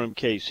confirmed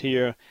case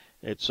here.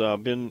 It's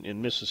been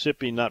in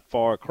Mississippi, not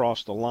far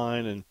across the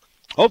line, and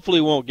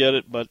hopefully won't get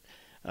it, but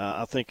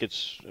I think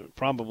it's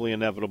probably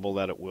inevitable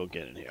that it will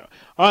get in here.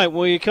 All right,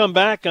 when you come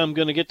back, I'm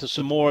going to get to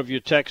some more of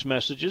your text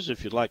messages.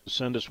 If you'd like to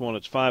send us one,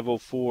 it's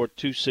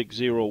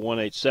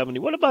 504-260-1870.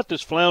 What about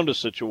this flounder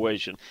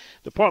situation?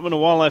 Department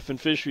of Wildlife and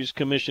Fisheries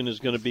Commission is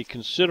going to be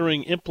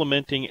considering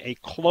implementing a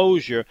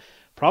closure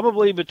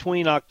probably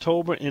between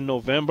October and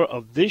November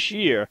of this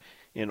year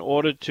in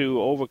order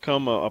to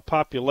overcome a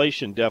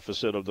population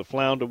deficit of the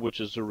flounder,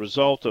 which is a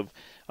result of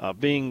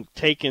being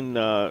taken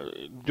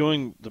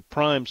during the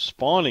prime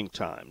spawning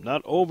time.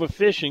 Not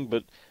overfishing,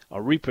 but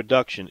a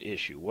reproduction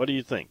issue. What do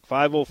you think?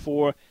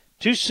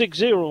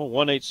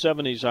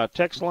 504-260-1870 is our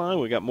text line.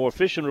 We got more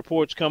fishing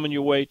reports coming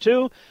your way,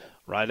 too,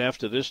 right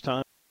after this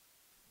time.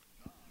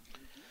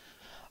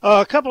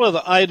 A couple of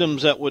the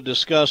items that were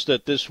discussed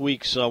at this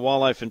week's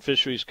Wildlife and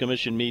Fisheries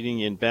Commission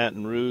meeting in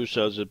Baton Rouge.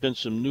 There have been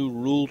some new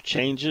rule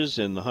changes,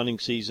 and the hunting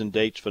season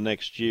dates for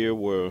next year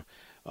were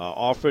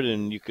offered,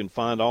 and you can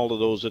find all of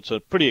those. It's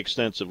a pretty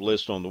extensive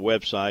list on the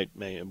website,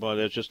 but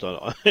there's just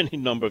any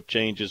number of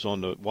changes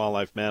on the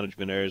wildlife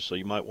management areas, so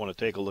you might want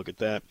to take a look at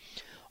that.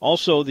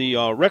 Also, the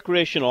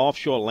recreational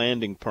offshore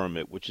landing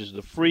permit, which is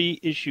the free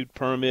issued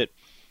permit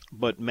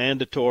but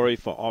mandatory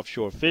for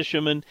offshore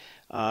fishermen.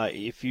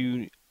 If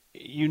you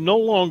no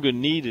longer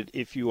need it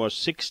if you are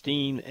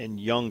 16 and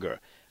younger.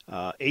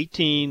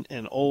 18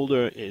 and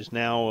older is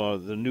now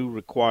the new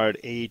required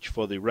age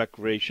for the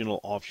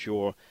recreational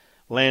offshore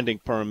landing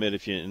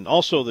permit. And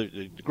also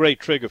the gray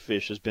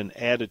triggerfish has been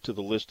added to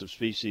the list of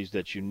species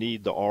that you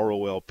need the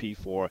ROLP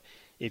for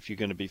if you're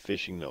going to be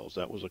fishing those.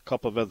 That was a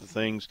couple of other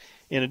things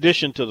in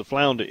addition to the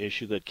flounder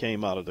issue that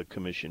came out of the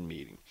commission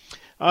meeting.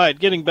 All right,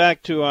 getting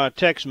back to our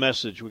text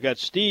message, we got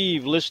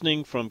Steve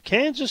listening from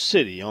Kansas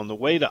City on the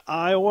way to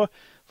Iowa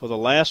for the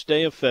last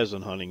day of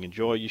pheasant hunting.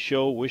 Enjoy your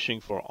show.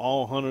 Wishing for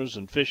all hunters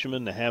and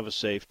fishermen to have a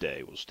safe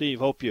day. Well, Steve,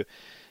 hope you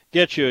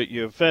get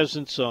your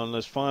pheasants on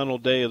this final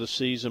day of the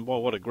season. Boy,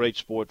 what a great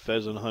sport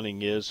pheasant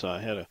hunting is. I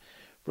had a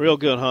real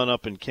good hunt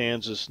up in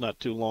Kansas not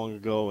too long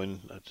ago, and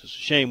it's a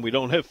shame we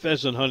don't have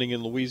pheasant hunting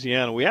in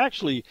Louisiana. We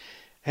actually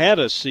had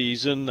a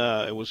season.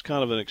 It was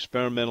kind of an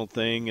experimental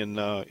thing, and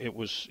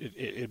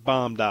it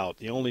bombed out.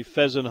 The only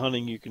pheasant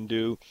hunting you can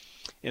do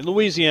in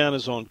Louisiana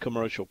is on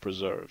commercial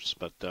preserves.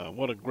 But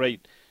what a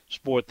great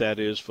sport that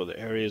is for the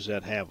areas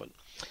that haven't.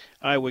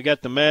 All right, we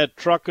got the Mad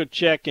Trucker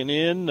checking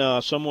in.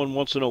 Someone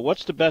wants to know,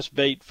 what's the best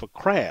bait for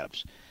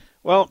crabs?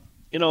 Well,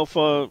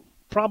 for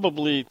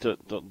probably to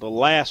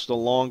last the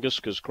longest,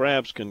 because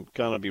crabs can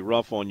kind of be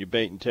rough on your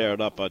bait and tear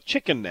it up,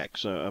 chicken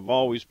necks have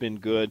always been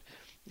good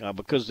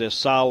because they're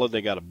solid.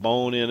 They got a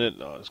bone in it.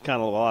 It's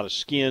kind of a lot of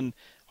skin,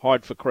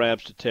 hard for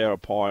crabs to tear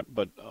apart.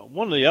 But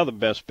one of the other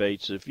best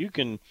baits, if you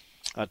can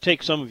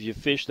take some of your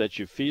fish that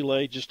you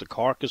fillet, just the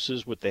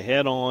carcasses with the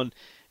head on,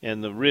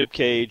 and the rib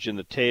cage and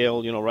the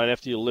tail, right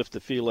after you lift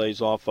the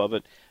fillets off of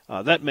it,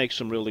 that makes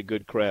some really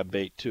good crab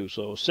bait too.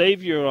 So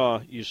save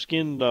your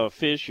skinned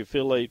fish, your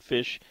filleted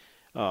fish.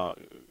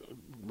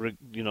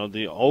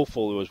 The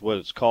offal is what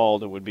it's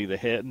called. It would be the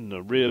head and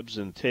the ribs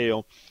and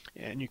tail,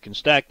 and you can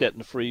stack that in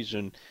the freezer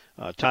and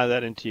tie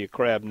that into your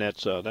crab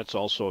nets. That's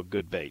also a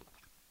good bait.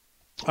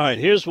 All right,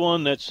 here's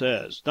one that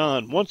says,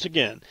 Don, once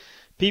again,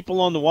 people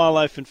on the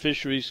Wildlife and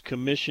Fisheries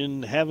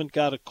Commission haven't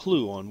got a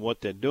clue on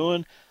what they're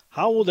doing.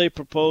 How will they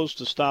propose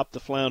to stop the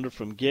flounder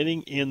from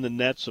getting in the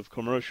nets of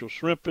commercial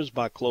shrimpers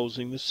by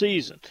closing the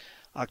season?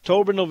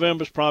 October,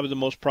 November is probably the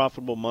most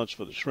profitable months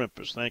for the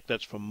shrimpers.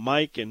 That's from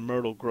Mike in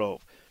Myrtle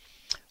Grove.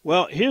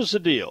 Well, here's the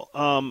deal.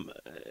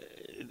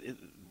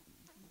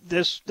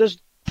 There's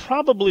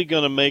probably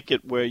going to make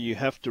it where you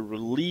have to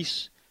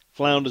release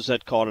flounders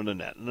that caught in the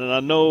net. And I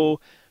know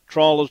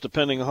trawlers,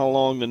 depending on how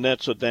long the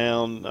nets are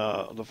down,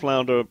 the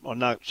flounder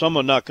some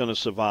are not going to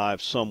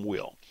survive, some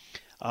will.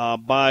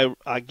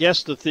 I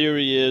guess the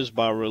theory is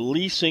by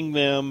releasing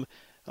them,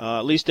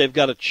 at least they've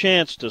got a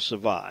chance to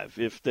survive.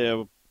 If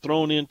they're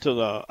thrown into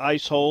the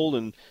ice hole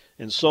and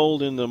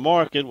sold in the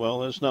market, well,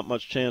 there's not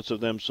much chance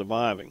of them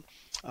surviving.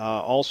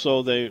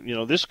 Also,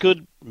 this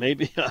could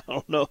maybe, I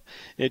don't know,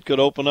 it could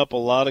open up a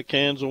lot of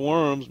cans of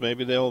worms.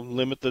 Maybe they'll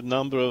limit the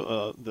number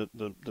of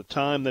the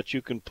time that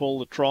you can pull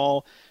the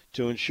trawl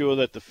to ensure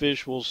that the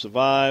fish will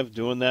survive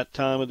during that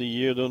time of the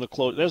year, during the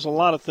close. There's a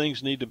lot of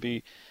things need to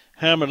be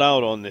hammered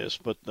out on this,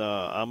 but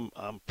I'm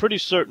pretty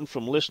certain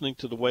from listening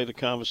to the way the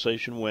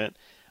conversation went,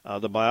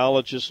 the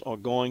biologists are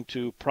going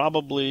to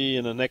probably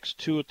in the next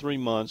 2 or 3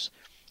 months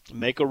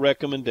make a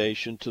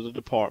recommendation to the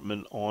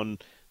department on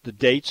the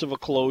dates of a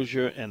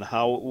closure and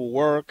how it will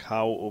work,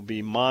 how it will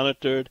be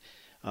monitored,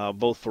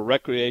 both for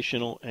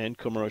recreational and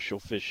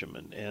commercial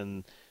fishermen.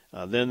 And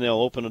then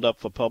they'll open it up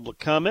for public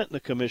comment, and the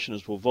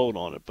commissioners will vote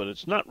on it. But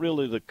it's not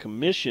really the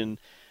commission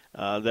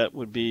that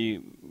would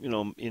be,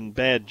 in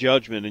bad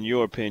judgment, in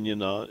your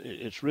opinion.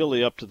 It's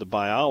really up to the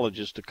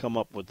biologists to come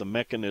up with the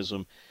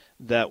mechanism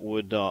that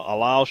would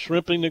allow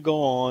shrimping to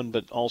go on,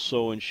 but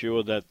also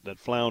ensure that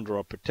flounder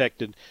are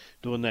protected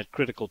during that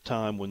critical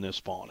time when they're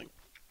spawning.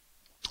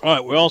 All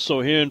right, we're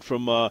also hearing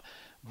from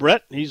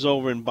Brett. He's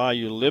over in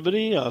Bayou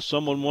Liberty.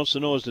 Someone wants to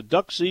know, is the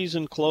duck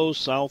season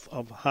closed south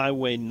of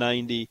Highway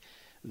 90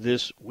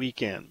 this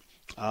weekend?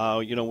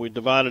 We're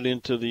divided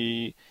into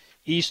the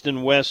east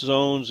and west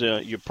zones.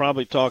 You're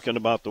probably talking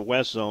about the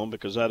west zone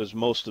because that is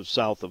most of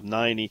south of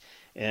 90.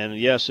 And,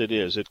 yes, it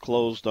is. It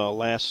closed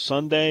last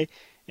Sunday,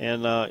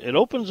 and it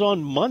opens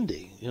on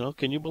Monday.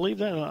 Can you believe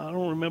that? I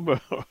don't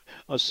remember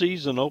a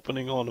season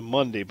opening on a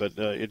Monday, but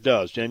it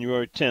does.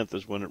 January 10th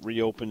is when it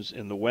reopens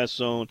in the west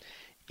zone.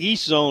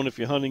 East zone, if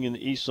you're hunting in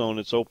the east zone,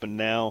 it's open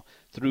now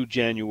through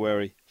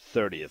January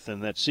 30th.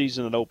 And that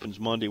season that opens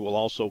Monday will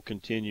also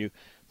continue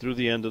through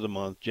the end of the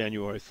month,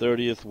 January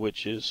 30th,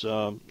 which is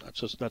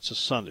that's a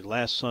Sunday,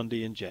 last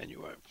Sunday in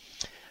January.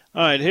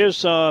 All right, here's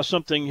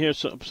something here.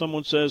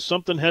 Someone says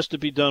something has to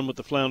be done with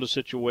the flounder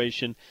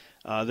situation.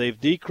 They've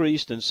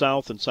decreased in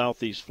south and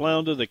southeast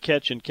flounder. The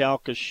catch in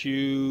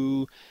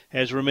Calcasieu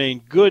has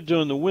remained good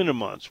during the winter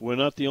months. We're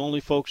not the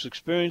only folks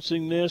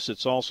experiencing this.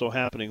 It's also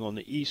happening on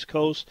the East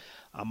Coast.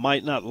 I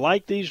might not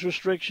like these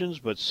restrictions,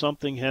 but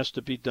something has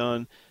to be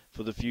done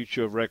for the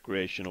future of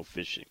recreational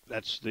fishing.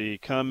 That's the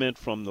comment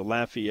from the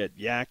Lafayette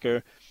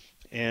Yacker.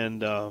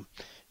 And, I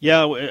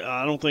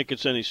don't think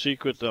it's any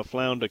secret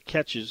flounder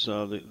catches.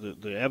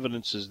 The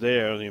evidence is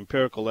there, the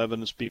empirical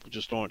evidence. People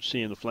just aren't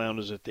seeing the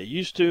flounders that they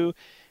used to.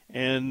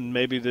 And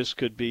maybe this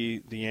could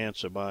be the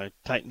answer by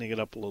tightening it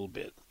up a little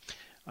bit.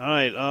 All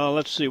right,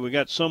 let's see. We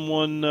got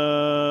someone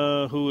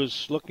who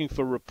is looking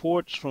for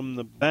reports from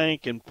the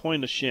bank in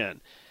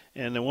Pointe-aux-Chenes,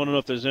 and they want to know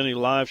if there's any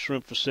live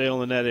shrimp for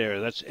sale in that area.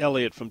 That's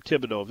Elliot from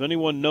Thibodaux. If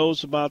anyone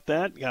knows about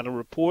that, got a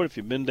report. If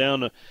you've been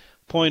down to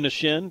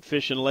Pointe-aux-Chenes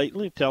fishing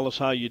lately, tell us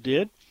how you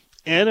did,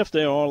 and if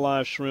there are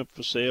live shrimp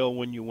for sale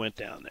when you went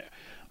down there.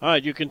 All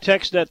right, you can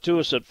text that to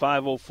us at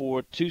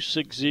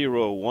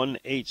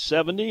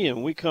 504-260-1870, and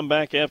when we come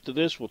back after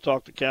this, we'll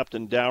talk to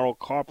Captain Darrell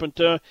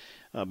Carpenter.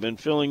 I've been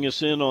filling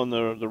us in on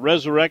the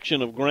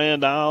resurrection of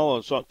Grand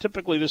Isle. So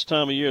typically this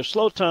time of year,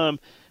 slow time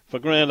for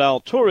Grand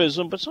Isle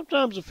tourism, but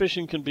sometimes the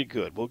fishing can be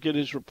good. We'll get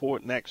his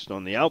report next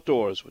on The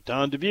Outdoors with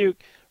Don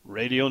Dubuque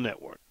Radio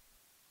Network.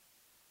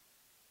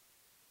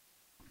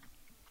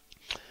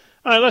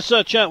 All right, let's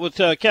chat with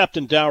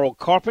Captain Darrell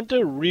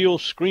Carpenter,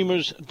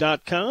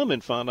 ReelScreamers.com,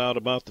 and find out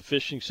about the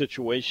fishing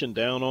situation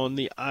down on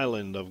the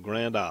island of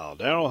Grand Isle.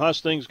 Darrell, how's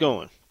things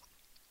going?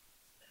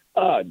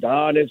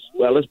 Don, it's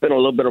been a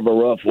little bit of a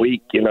rough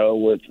week,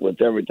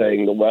 with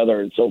everything, the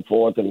weather and so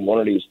forth, and one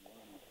of these,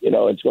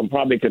 it's going to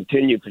probably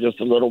continue for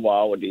just a little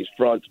while with these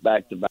fronts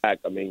back to back.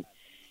 I mean,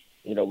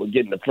 we're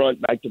getting the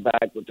front back to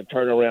back with the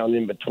turnaround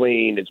in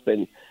between. It's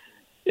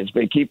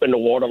been keeping the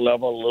water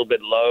level a little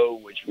bit low,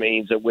 which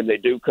means that when they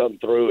do come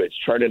through, it's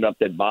churning up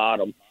that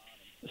bottom.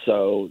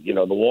 So,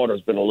 the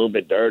water's been a little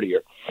bit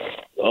dirtier.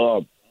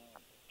 I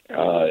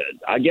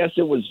guess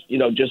it was,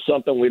 just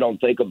something we don't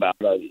think about.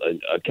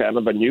 A kind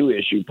of a new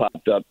issue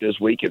popped up this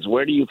week is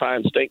where do you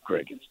find stink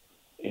crickets?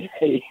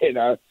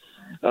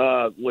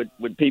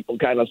 with people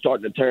kind of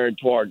starting to turn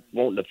toward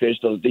wanting to fish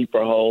those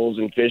deeper holes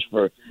and fish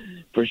for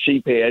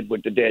sheephead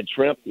with the dead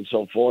shrimp and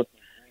so forth,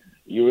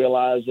 you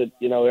realize that,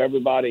 you know,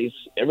 everybody's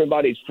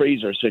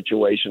freezer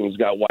situations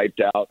got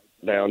wiped out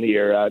down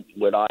here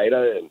with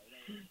Ida,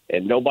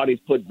 and nobody's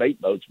put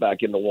bait boats back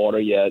in the water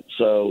yet.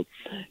 So,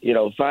 you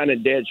know,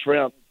 finding dead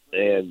shrimp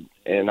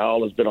and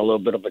all has been a little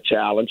bit of a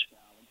challenge.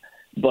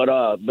 But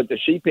the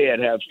sheephead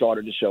have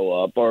started to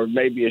show up, or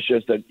maybe it's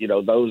just that, you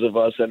know, those of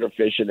us that are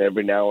fishing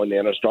every now and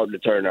then are starting to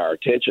turn our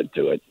attention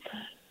to it.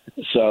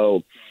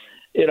 So,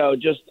 you know,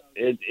 just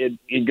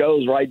it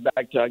goes right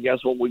back to, I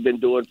guess, what we've been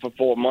doing for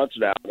 4 months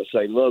now, to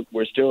say, look,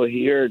 we're still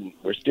here and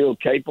we're still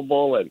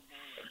capable,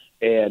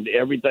 and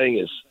everything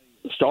is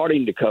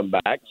starting to come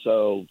back.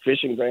 So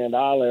fishing Grand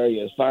Isle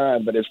area is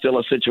fine, but it's still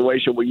a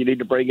situation where you need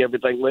to bring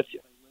everything with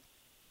you.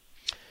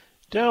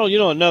 Darrell, you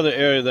know, another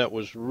area that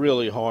was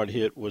really hard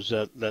hit was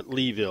that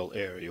Leeville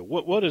area.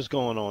 What is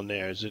going on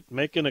there? Is it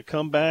making a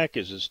comeback?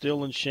 Is it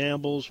still in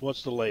shambles?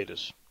 What's the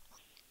latest?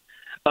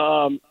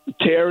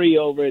 Terry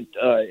over at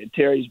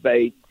Terry's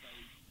Bait,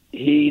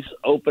 he's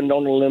opened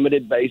on a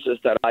limited basis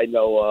that I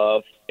know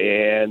of,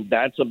 and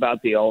that's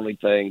about the only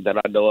thing that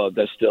I know of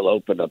that's still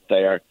open up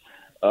there.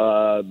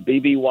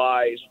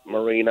 BBY's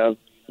Marina,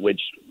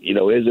 which, you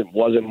know,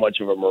 wasn't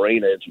much of a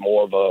marina. It's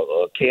more of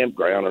a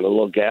campground and a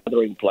little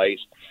gathering place.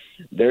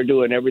 They're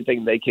doing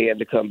everything they can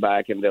to come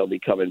back, and they'll be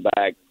coming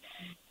back.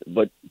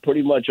 But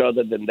pretty much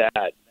other than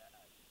that,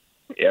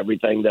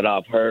 everything that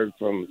I've heard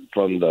from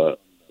the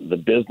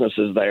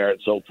businesses there and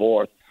so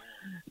forth,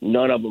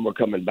 none of them are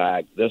coming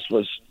back. This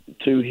was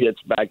 2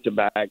 hits back to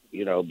back,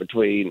 you know,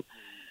 between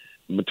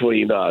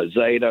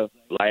Zeta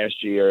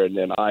last year and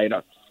then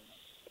Ida.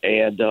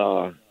 And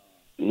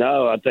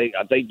no, I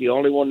think the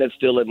only one that's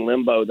still in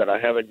limbo that I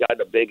haven't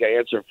gotten a big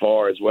answer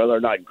for is whether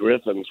or not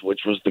Griffin's,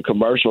 which was the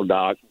commercial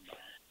dock,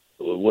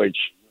 which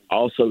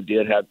also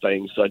did have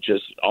things such as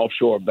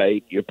offshore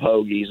bait, your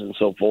pogies and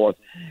so forth,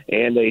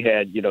 and they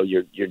had, you know,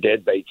 your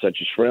dead bait such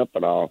as shrimp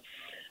and all.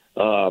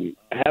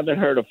 Haven't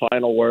heard a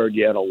final word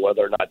yet on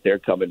whether or not they're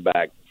coming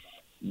back,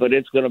 but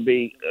it's going to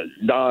be,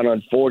 Don,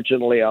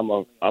 unfortunately,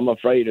 I'm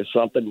afraid if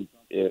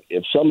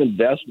some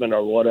investment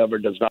or whatever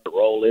does not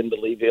roll into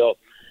Leeville,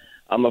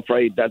 I'm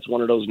afraid that's one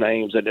of those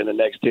names that in the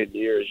next 10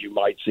 years you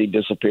might see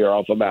disappear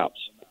off of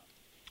maps.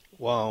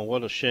 Wow,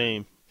 what a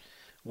shame.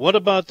 What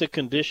about the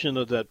condition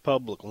of that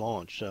public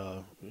launch?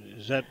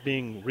 Is that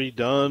being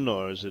redone,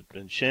 or is it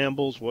in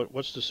shambles?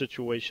 What's the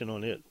situation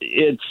on it?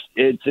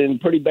 It's in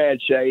pretty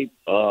bad shape.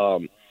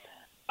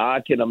 I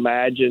can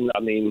imagine.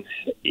 I mean,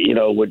 you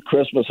know, with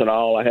Christmas and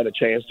all, I had a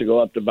chance to go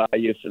up to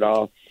Bayou and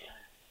all,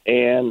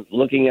 and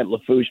looking at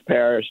Lafourche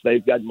Parish,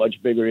 they've got much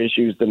bigger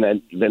issues than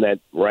that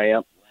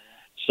ramp.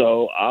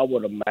 So I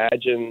would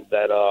imagine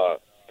that.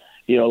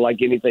 You know, like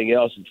anything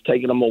else, it's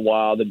taken them a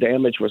while. The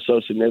damage was so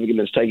significant,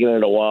 it's taken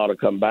it a while to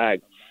come back.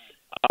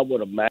 I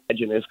would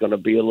imagine it's going to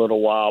be a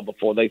little while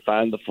before they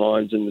find the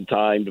funds and the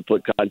time to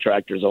put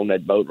contractors on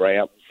that boat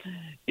ramp.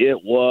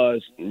 It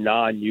was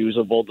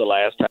non-usable the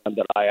last time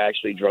that I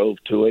actually drove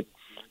to it.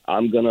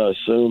 I'm going to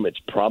assume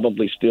it's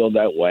probably still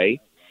that way.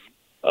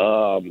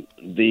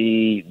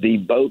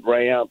 The boat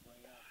ramp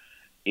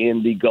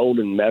in the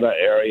Golden Meadow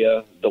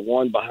area, the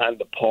one behind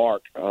the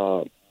park,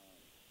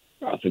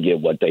 I forget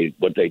what they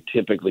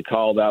typically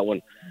call that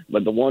one,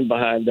 but the one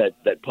behind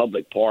that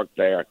public park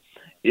there,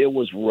 it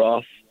was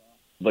rough,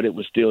 but it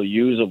was still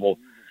usable.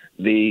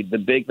 The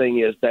big thing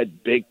is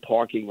that big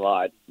parking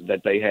lot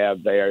that they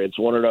have there. It's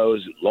one of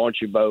those, launch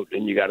your boat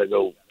and you got to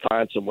go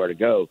find somewhere to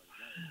go,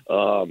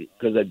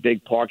 because that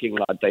big parking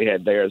lot they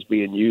had there is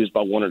being used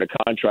by one of the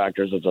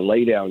contractors as a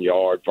laydown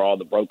yard for all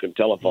the broken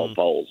telephone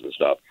poles and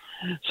stuff.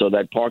 So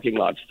that parking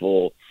lot's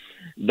full.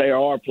 There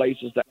are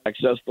places to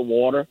access the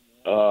water.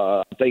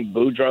 I think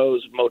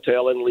Boudreaux's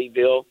motel in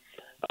Leeville,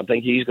 I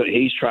think he's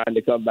trying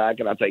to come back,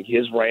 and I think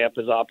his ramp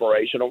is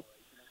operational.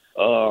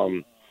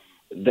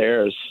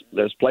 There's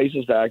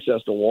places to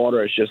access the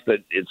water. It's just that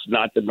it's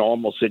not the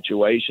normal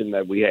situation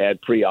that we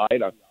had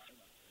pre-Ida.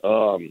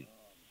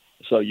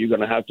 So you're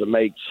going to have to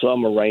make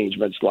some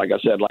arrangements, like I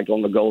said, like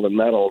on the Golden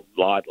Meadow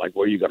lot, like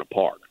where you're going to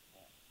park.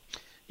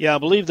 Yeah, I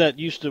believe that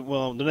used to,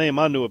 well, the name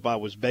I knew it by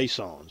was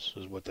Basons,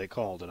 is what they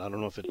called it. I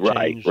don't know if it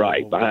changed.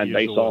 Right, behind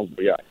Basons,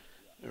 yeah.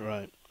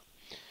 Right.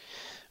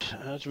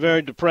 It's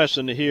very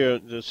depressing to hear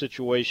the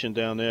situation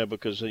down there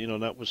because, you know,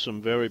 that was some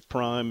very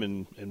prime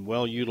and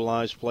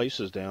well-utilized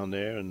places down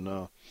there.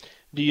 And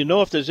do you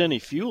know if there's any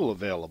fuel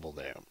available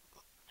there?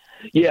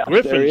 Yeah,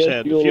 Griffin's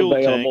had fuel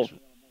available.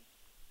 Tanks.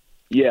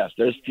 Yes,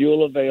 there's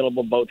fuel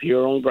available both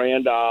here on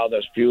Grand Isle.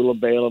 There's fuel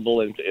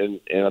available, and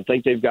I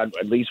think they've got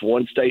at least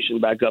one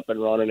station back up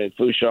and running in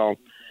Fouchon,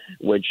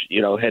 which,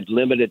 you know, had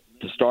limited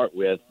to start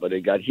with, but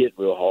it got hit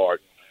real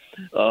hard.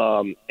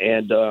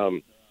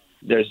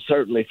 There's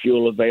certainly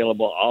fuel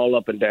available all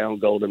up and down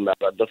Golden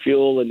Meadow. The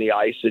fuel and the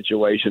ice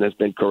situation has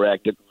been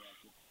corrected.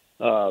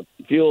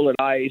 Fuel and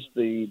ice,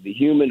 the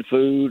human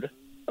food,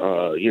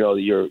 you know,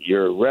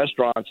 your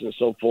restaurants and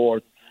so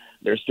forth,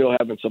 they're still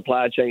having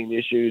supply chain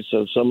issues,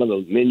 so some of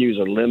the menus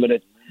are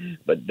limited.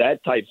 But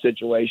that type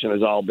situation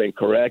has all been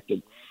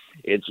corrected.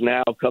 It's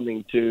now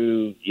coming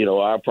to,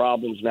 our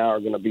problems now are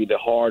going to be the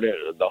hard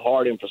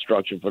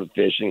infrastructure for the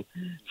fishing,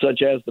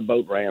 such as the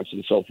boat ramps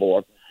and so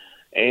forth.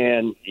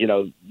 And,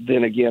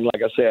 then again,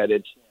 like I said,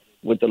 it's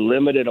with the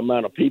limited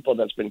amount of people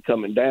that's been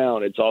coming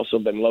down, it's also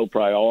been low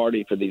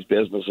priority for these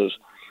businesses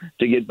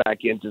to get back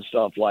into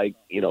stuff like,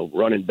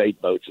 running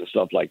bait boats and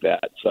stuff like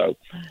that. So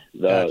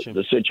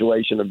the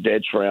situation of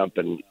dead shrimp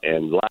and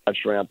live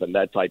shrimp and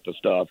that type of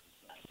stuff,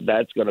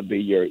 that's going to be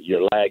your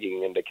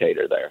lagging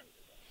indicator there.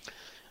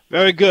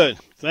 Very good.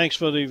 Thanks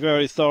for the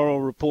very thorough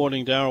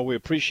reporting, Darryl. We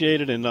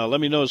appreciate it. And let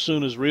me know as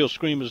soon as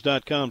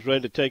RealScreamers.com is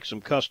ready to take some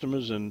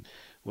customers, and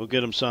we'll get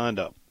them signed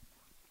up.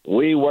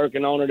 We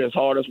working on it as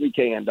hard as we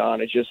can,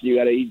 Don. It's just you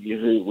got to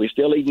eat. We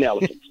still eating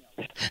elephants.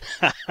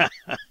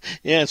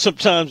 Yeah, and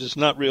sometimes it's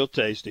not real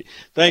tasty.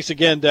 Thanks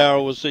again,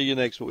 Darryl. We'll see you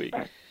next week.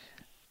 All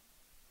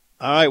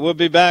right, we'll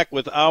be back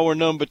with hour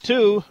number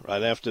 2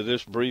 right after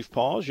this brief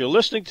pause. You're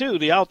listening to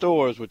The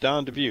Outdoors with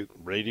Don Dubuque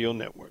Radio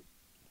Network.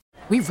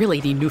 We really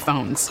need new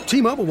phones.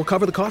 T-Mobile will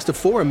cover the cost of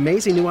 4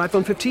 amazing new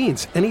iPhone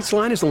 15s, and each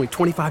line is only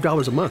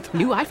 $25 a month.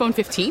 New iPhone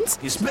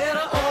 15s? It's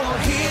better over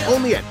here.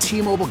 Only at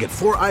T-Mobile, get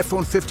 4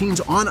 iPhone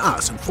 15s on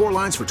us and 4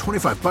 lines for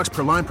 $25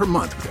 per line per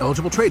month with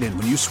eligible trade-in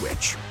when you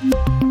switch.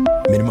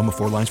 Minimum of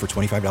 4 lines for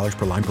 $25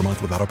 per line per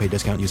month with autopay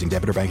discount using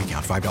debit or bank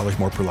account. $5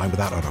 more per line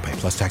without autopay,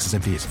 plus taxes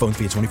and fees. Phone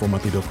fee at 24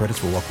 monthly bill credits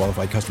for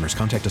well-qualified customers.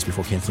 Contact us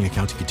before canceling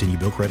account to continue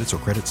bill credits or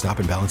credit stop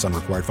and balance on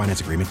required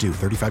finance agreement due.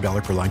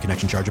 $35 per line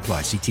connection charge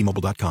applies. See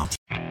T-Mobile.com.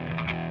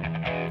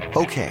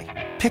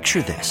 Okay,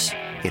 picture this.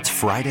 It's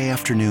Friday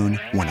afternoon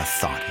when a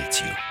thought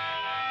hits you.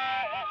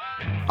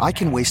 I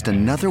can waste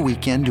another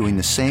weekend doing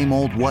the same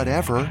old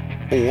whatever,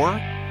 or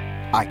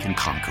I can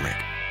conquer it.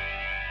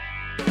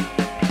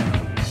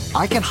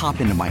 I can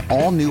hop into my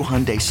all-new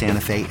Hyundai Santa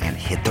Fe and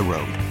hit the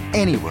road.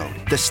 Any road.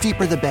 The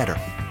steeper, the better.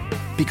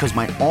 Because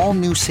my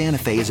all-new Santa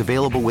Fe is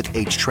available with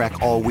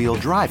H-Track all-wheel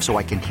drive, so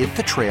I can hit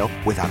the trail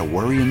without a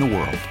worry in the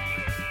world.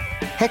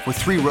 Heck, with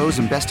 3 rows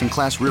and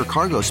best-in-class rear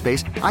cargo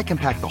space, I can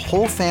pack the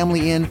whole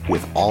family in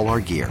with all our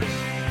gear.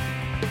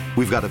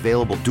 We've got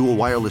available dual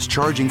wireless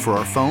charging for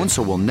our phones,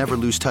 so we'll never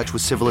lose touch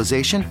with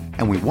civilization,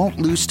 and we won't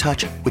lose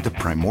touch with the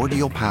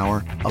primordial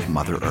power of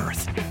Mother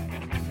Earth.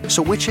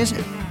 So which is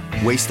it?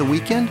 Waste the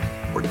weekend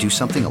or do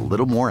something a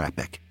little more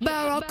epic?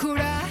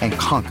 And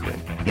conquer it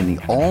in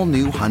the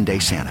all-new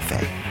Hyundai Santa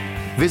Fe.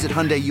 Visit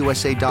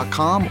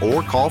HyundaiUSA.com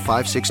or call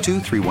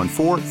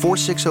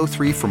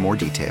 562-314-4603 for more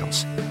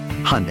details.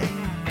 Hyundai,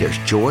 there's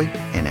joy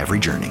in every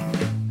journey.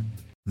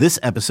 This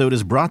episode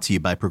is brought to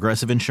you by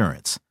Progressive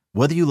Insurance.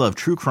 Whether you love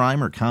true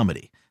crime or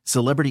comedy,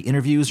 celebrity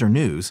interviews or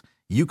news,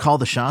 you call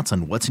the shots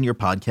on what's in your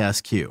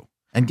podcast queue.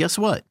 And guess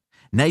what?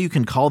 Now you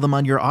can call them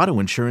on your auto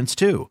insurance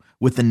too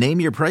with the Name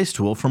Your Price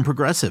tool from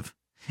Progressive.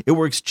 It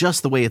works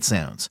just the way it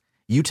sounds.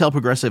 You tell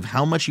Progressive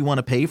how much you want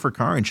to pay for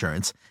car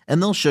insurance,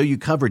 and they'll show you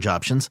coverage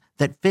options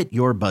that fit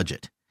your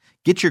budget.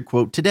 Get your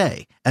quote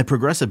today at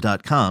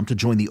Progressive.com to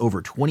join the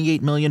over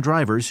 28 million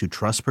drivers who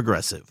trust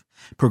Progressive.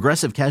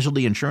 Progressive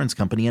Casualty Insurance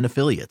Company and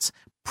Affiliates.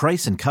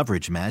 Price and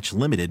coverage match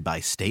limited by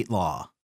state law.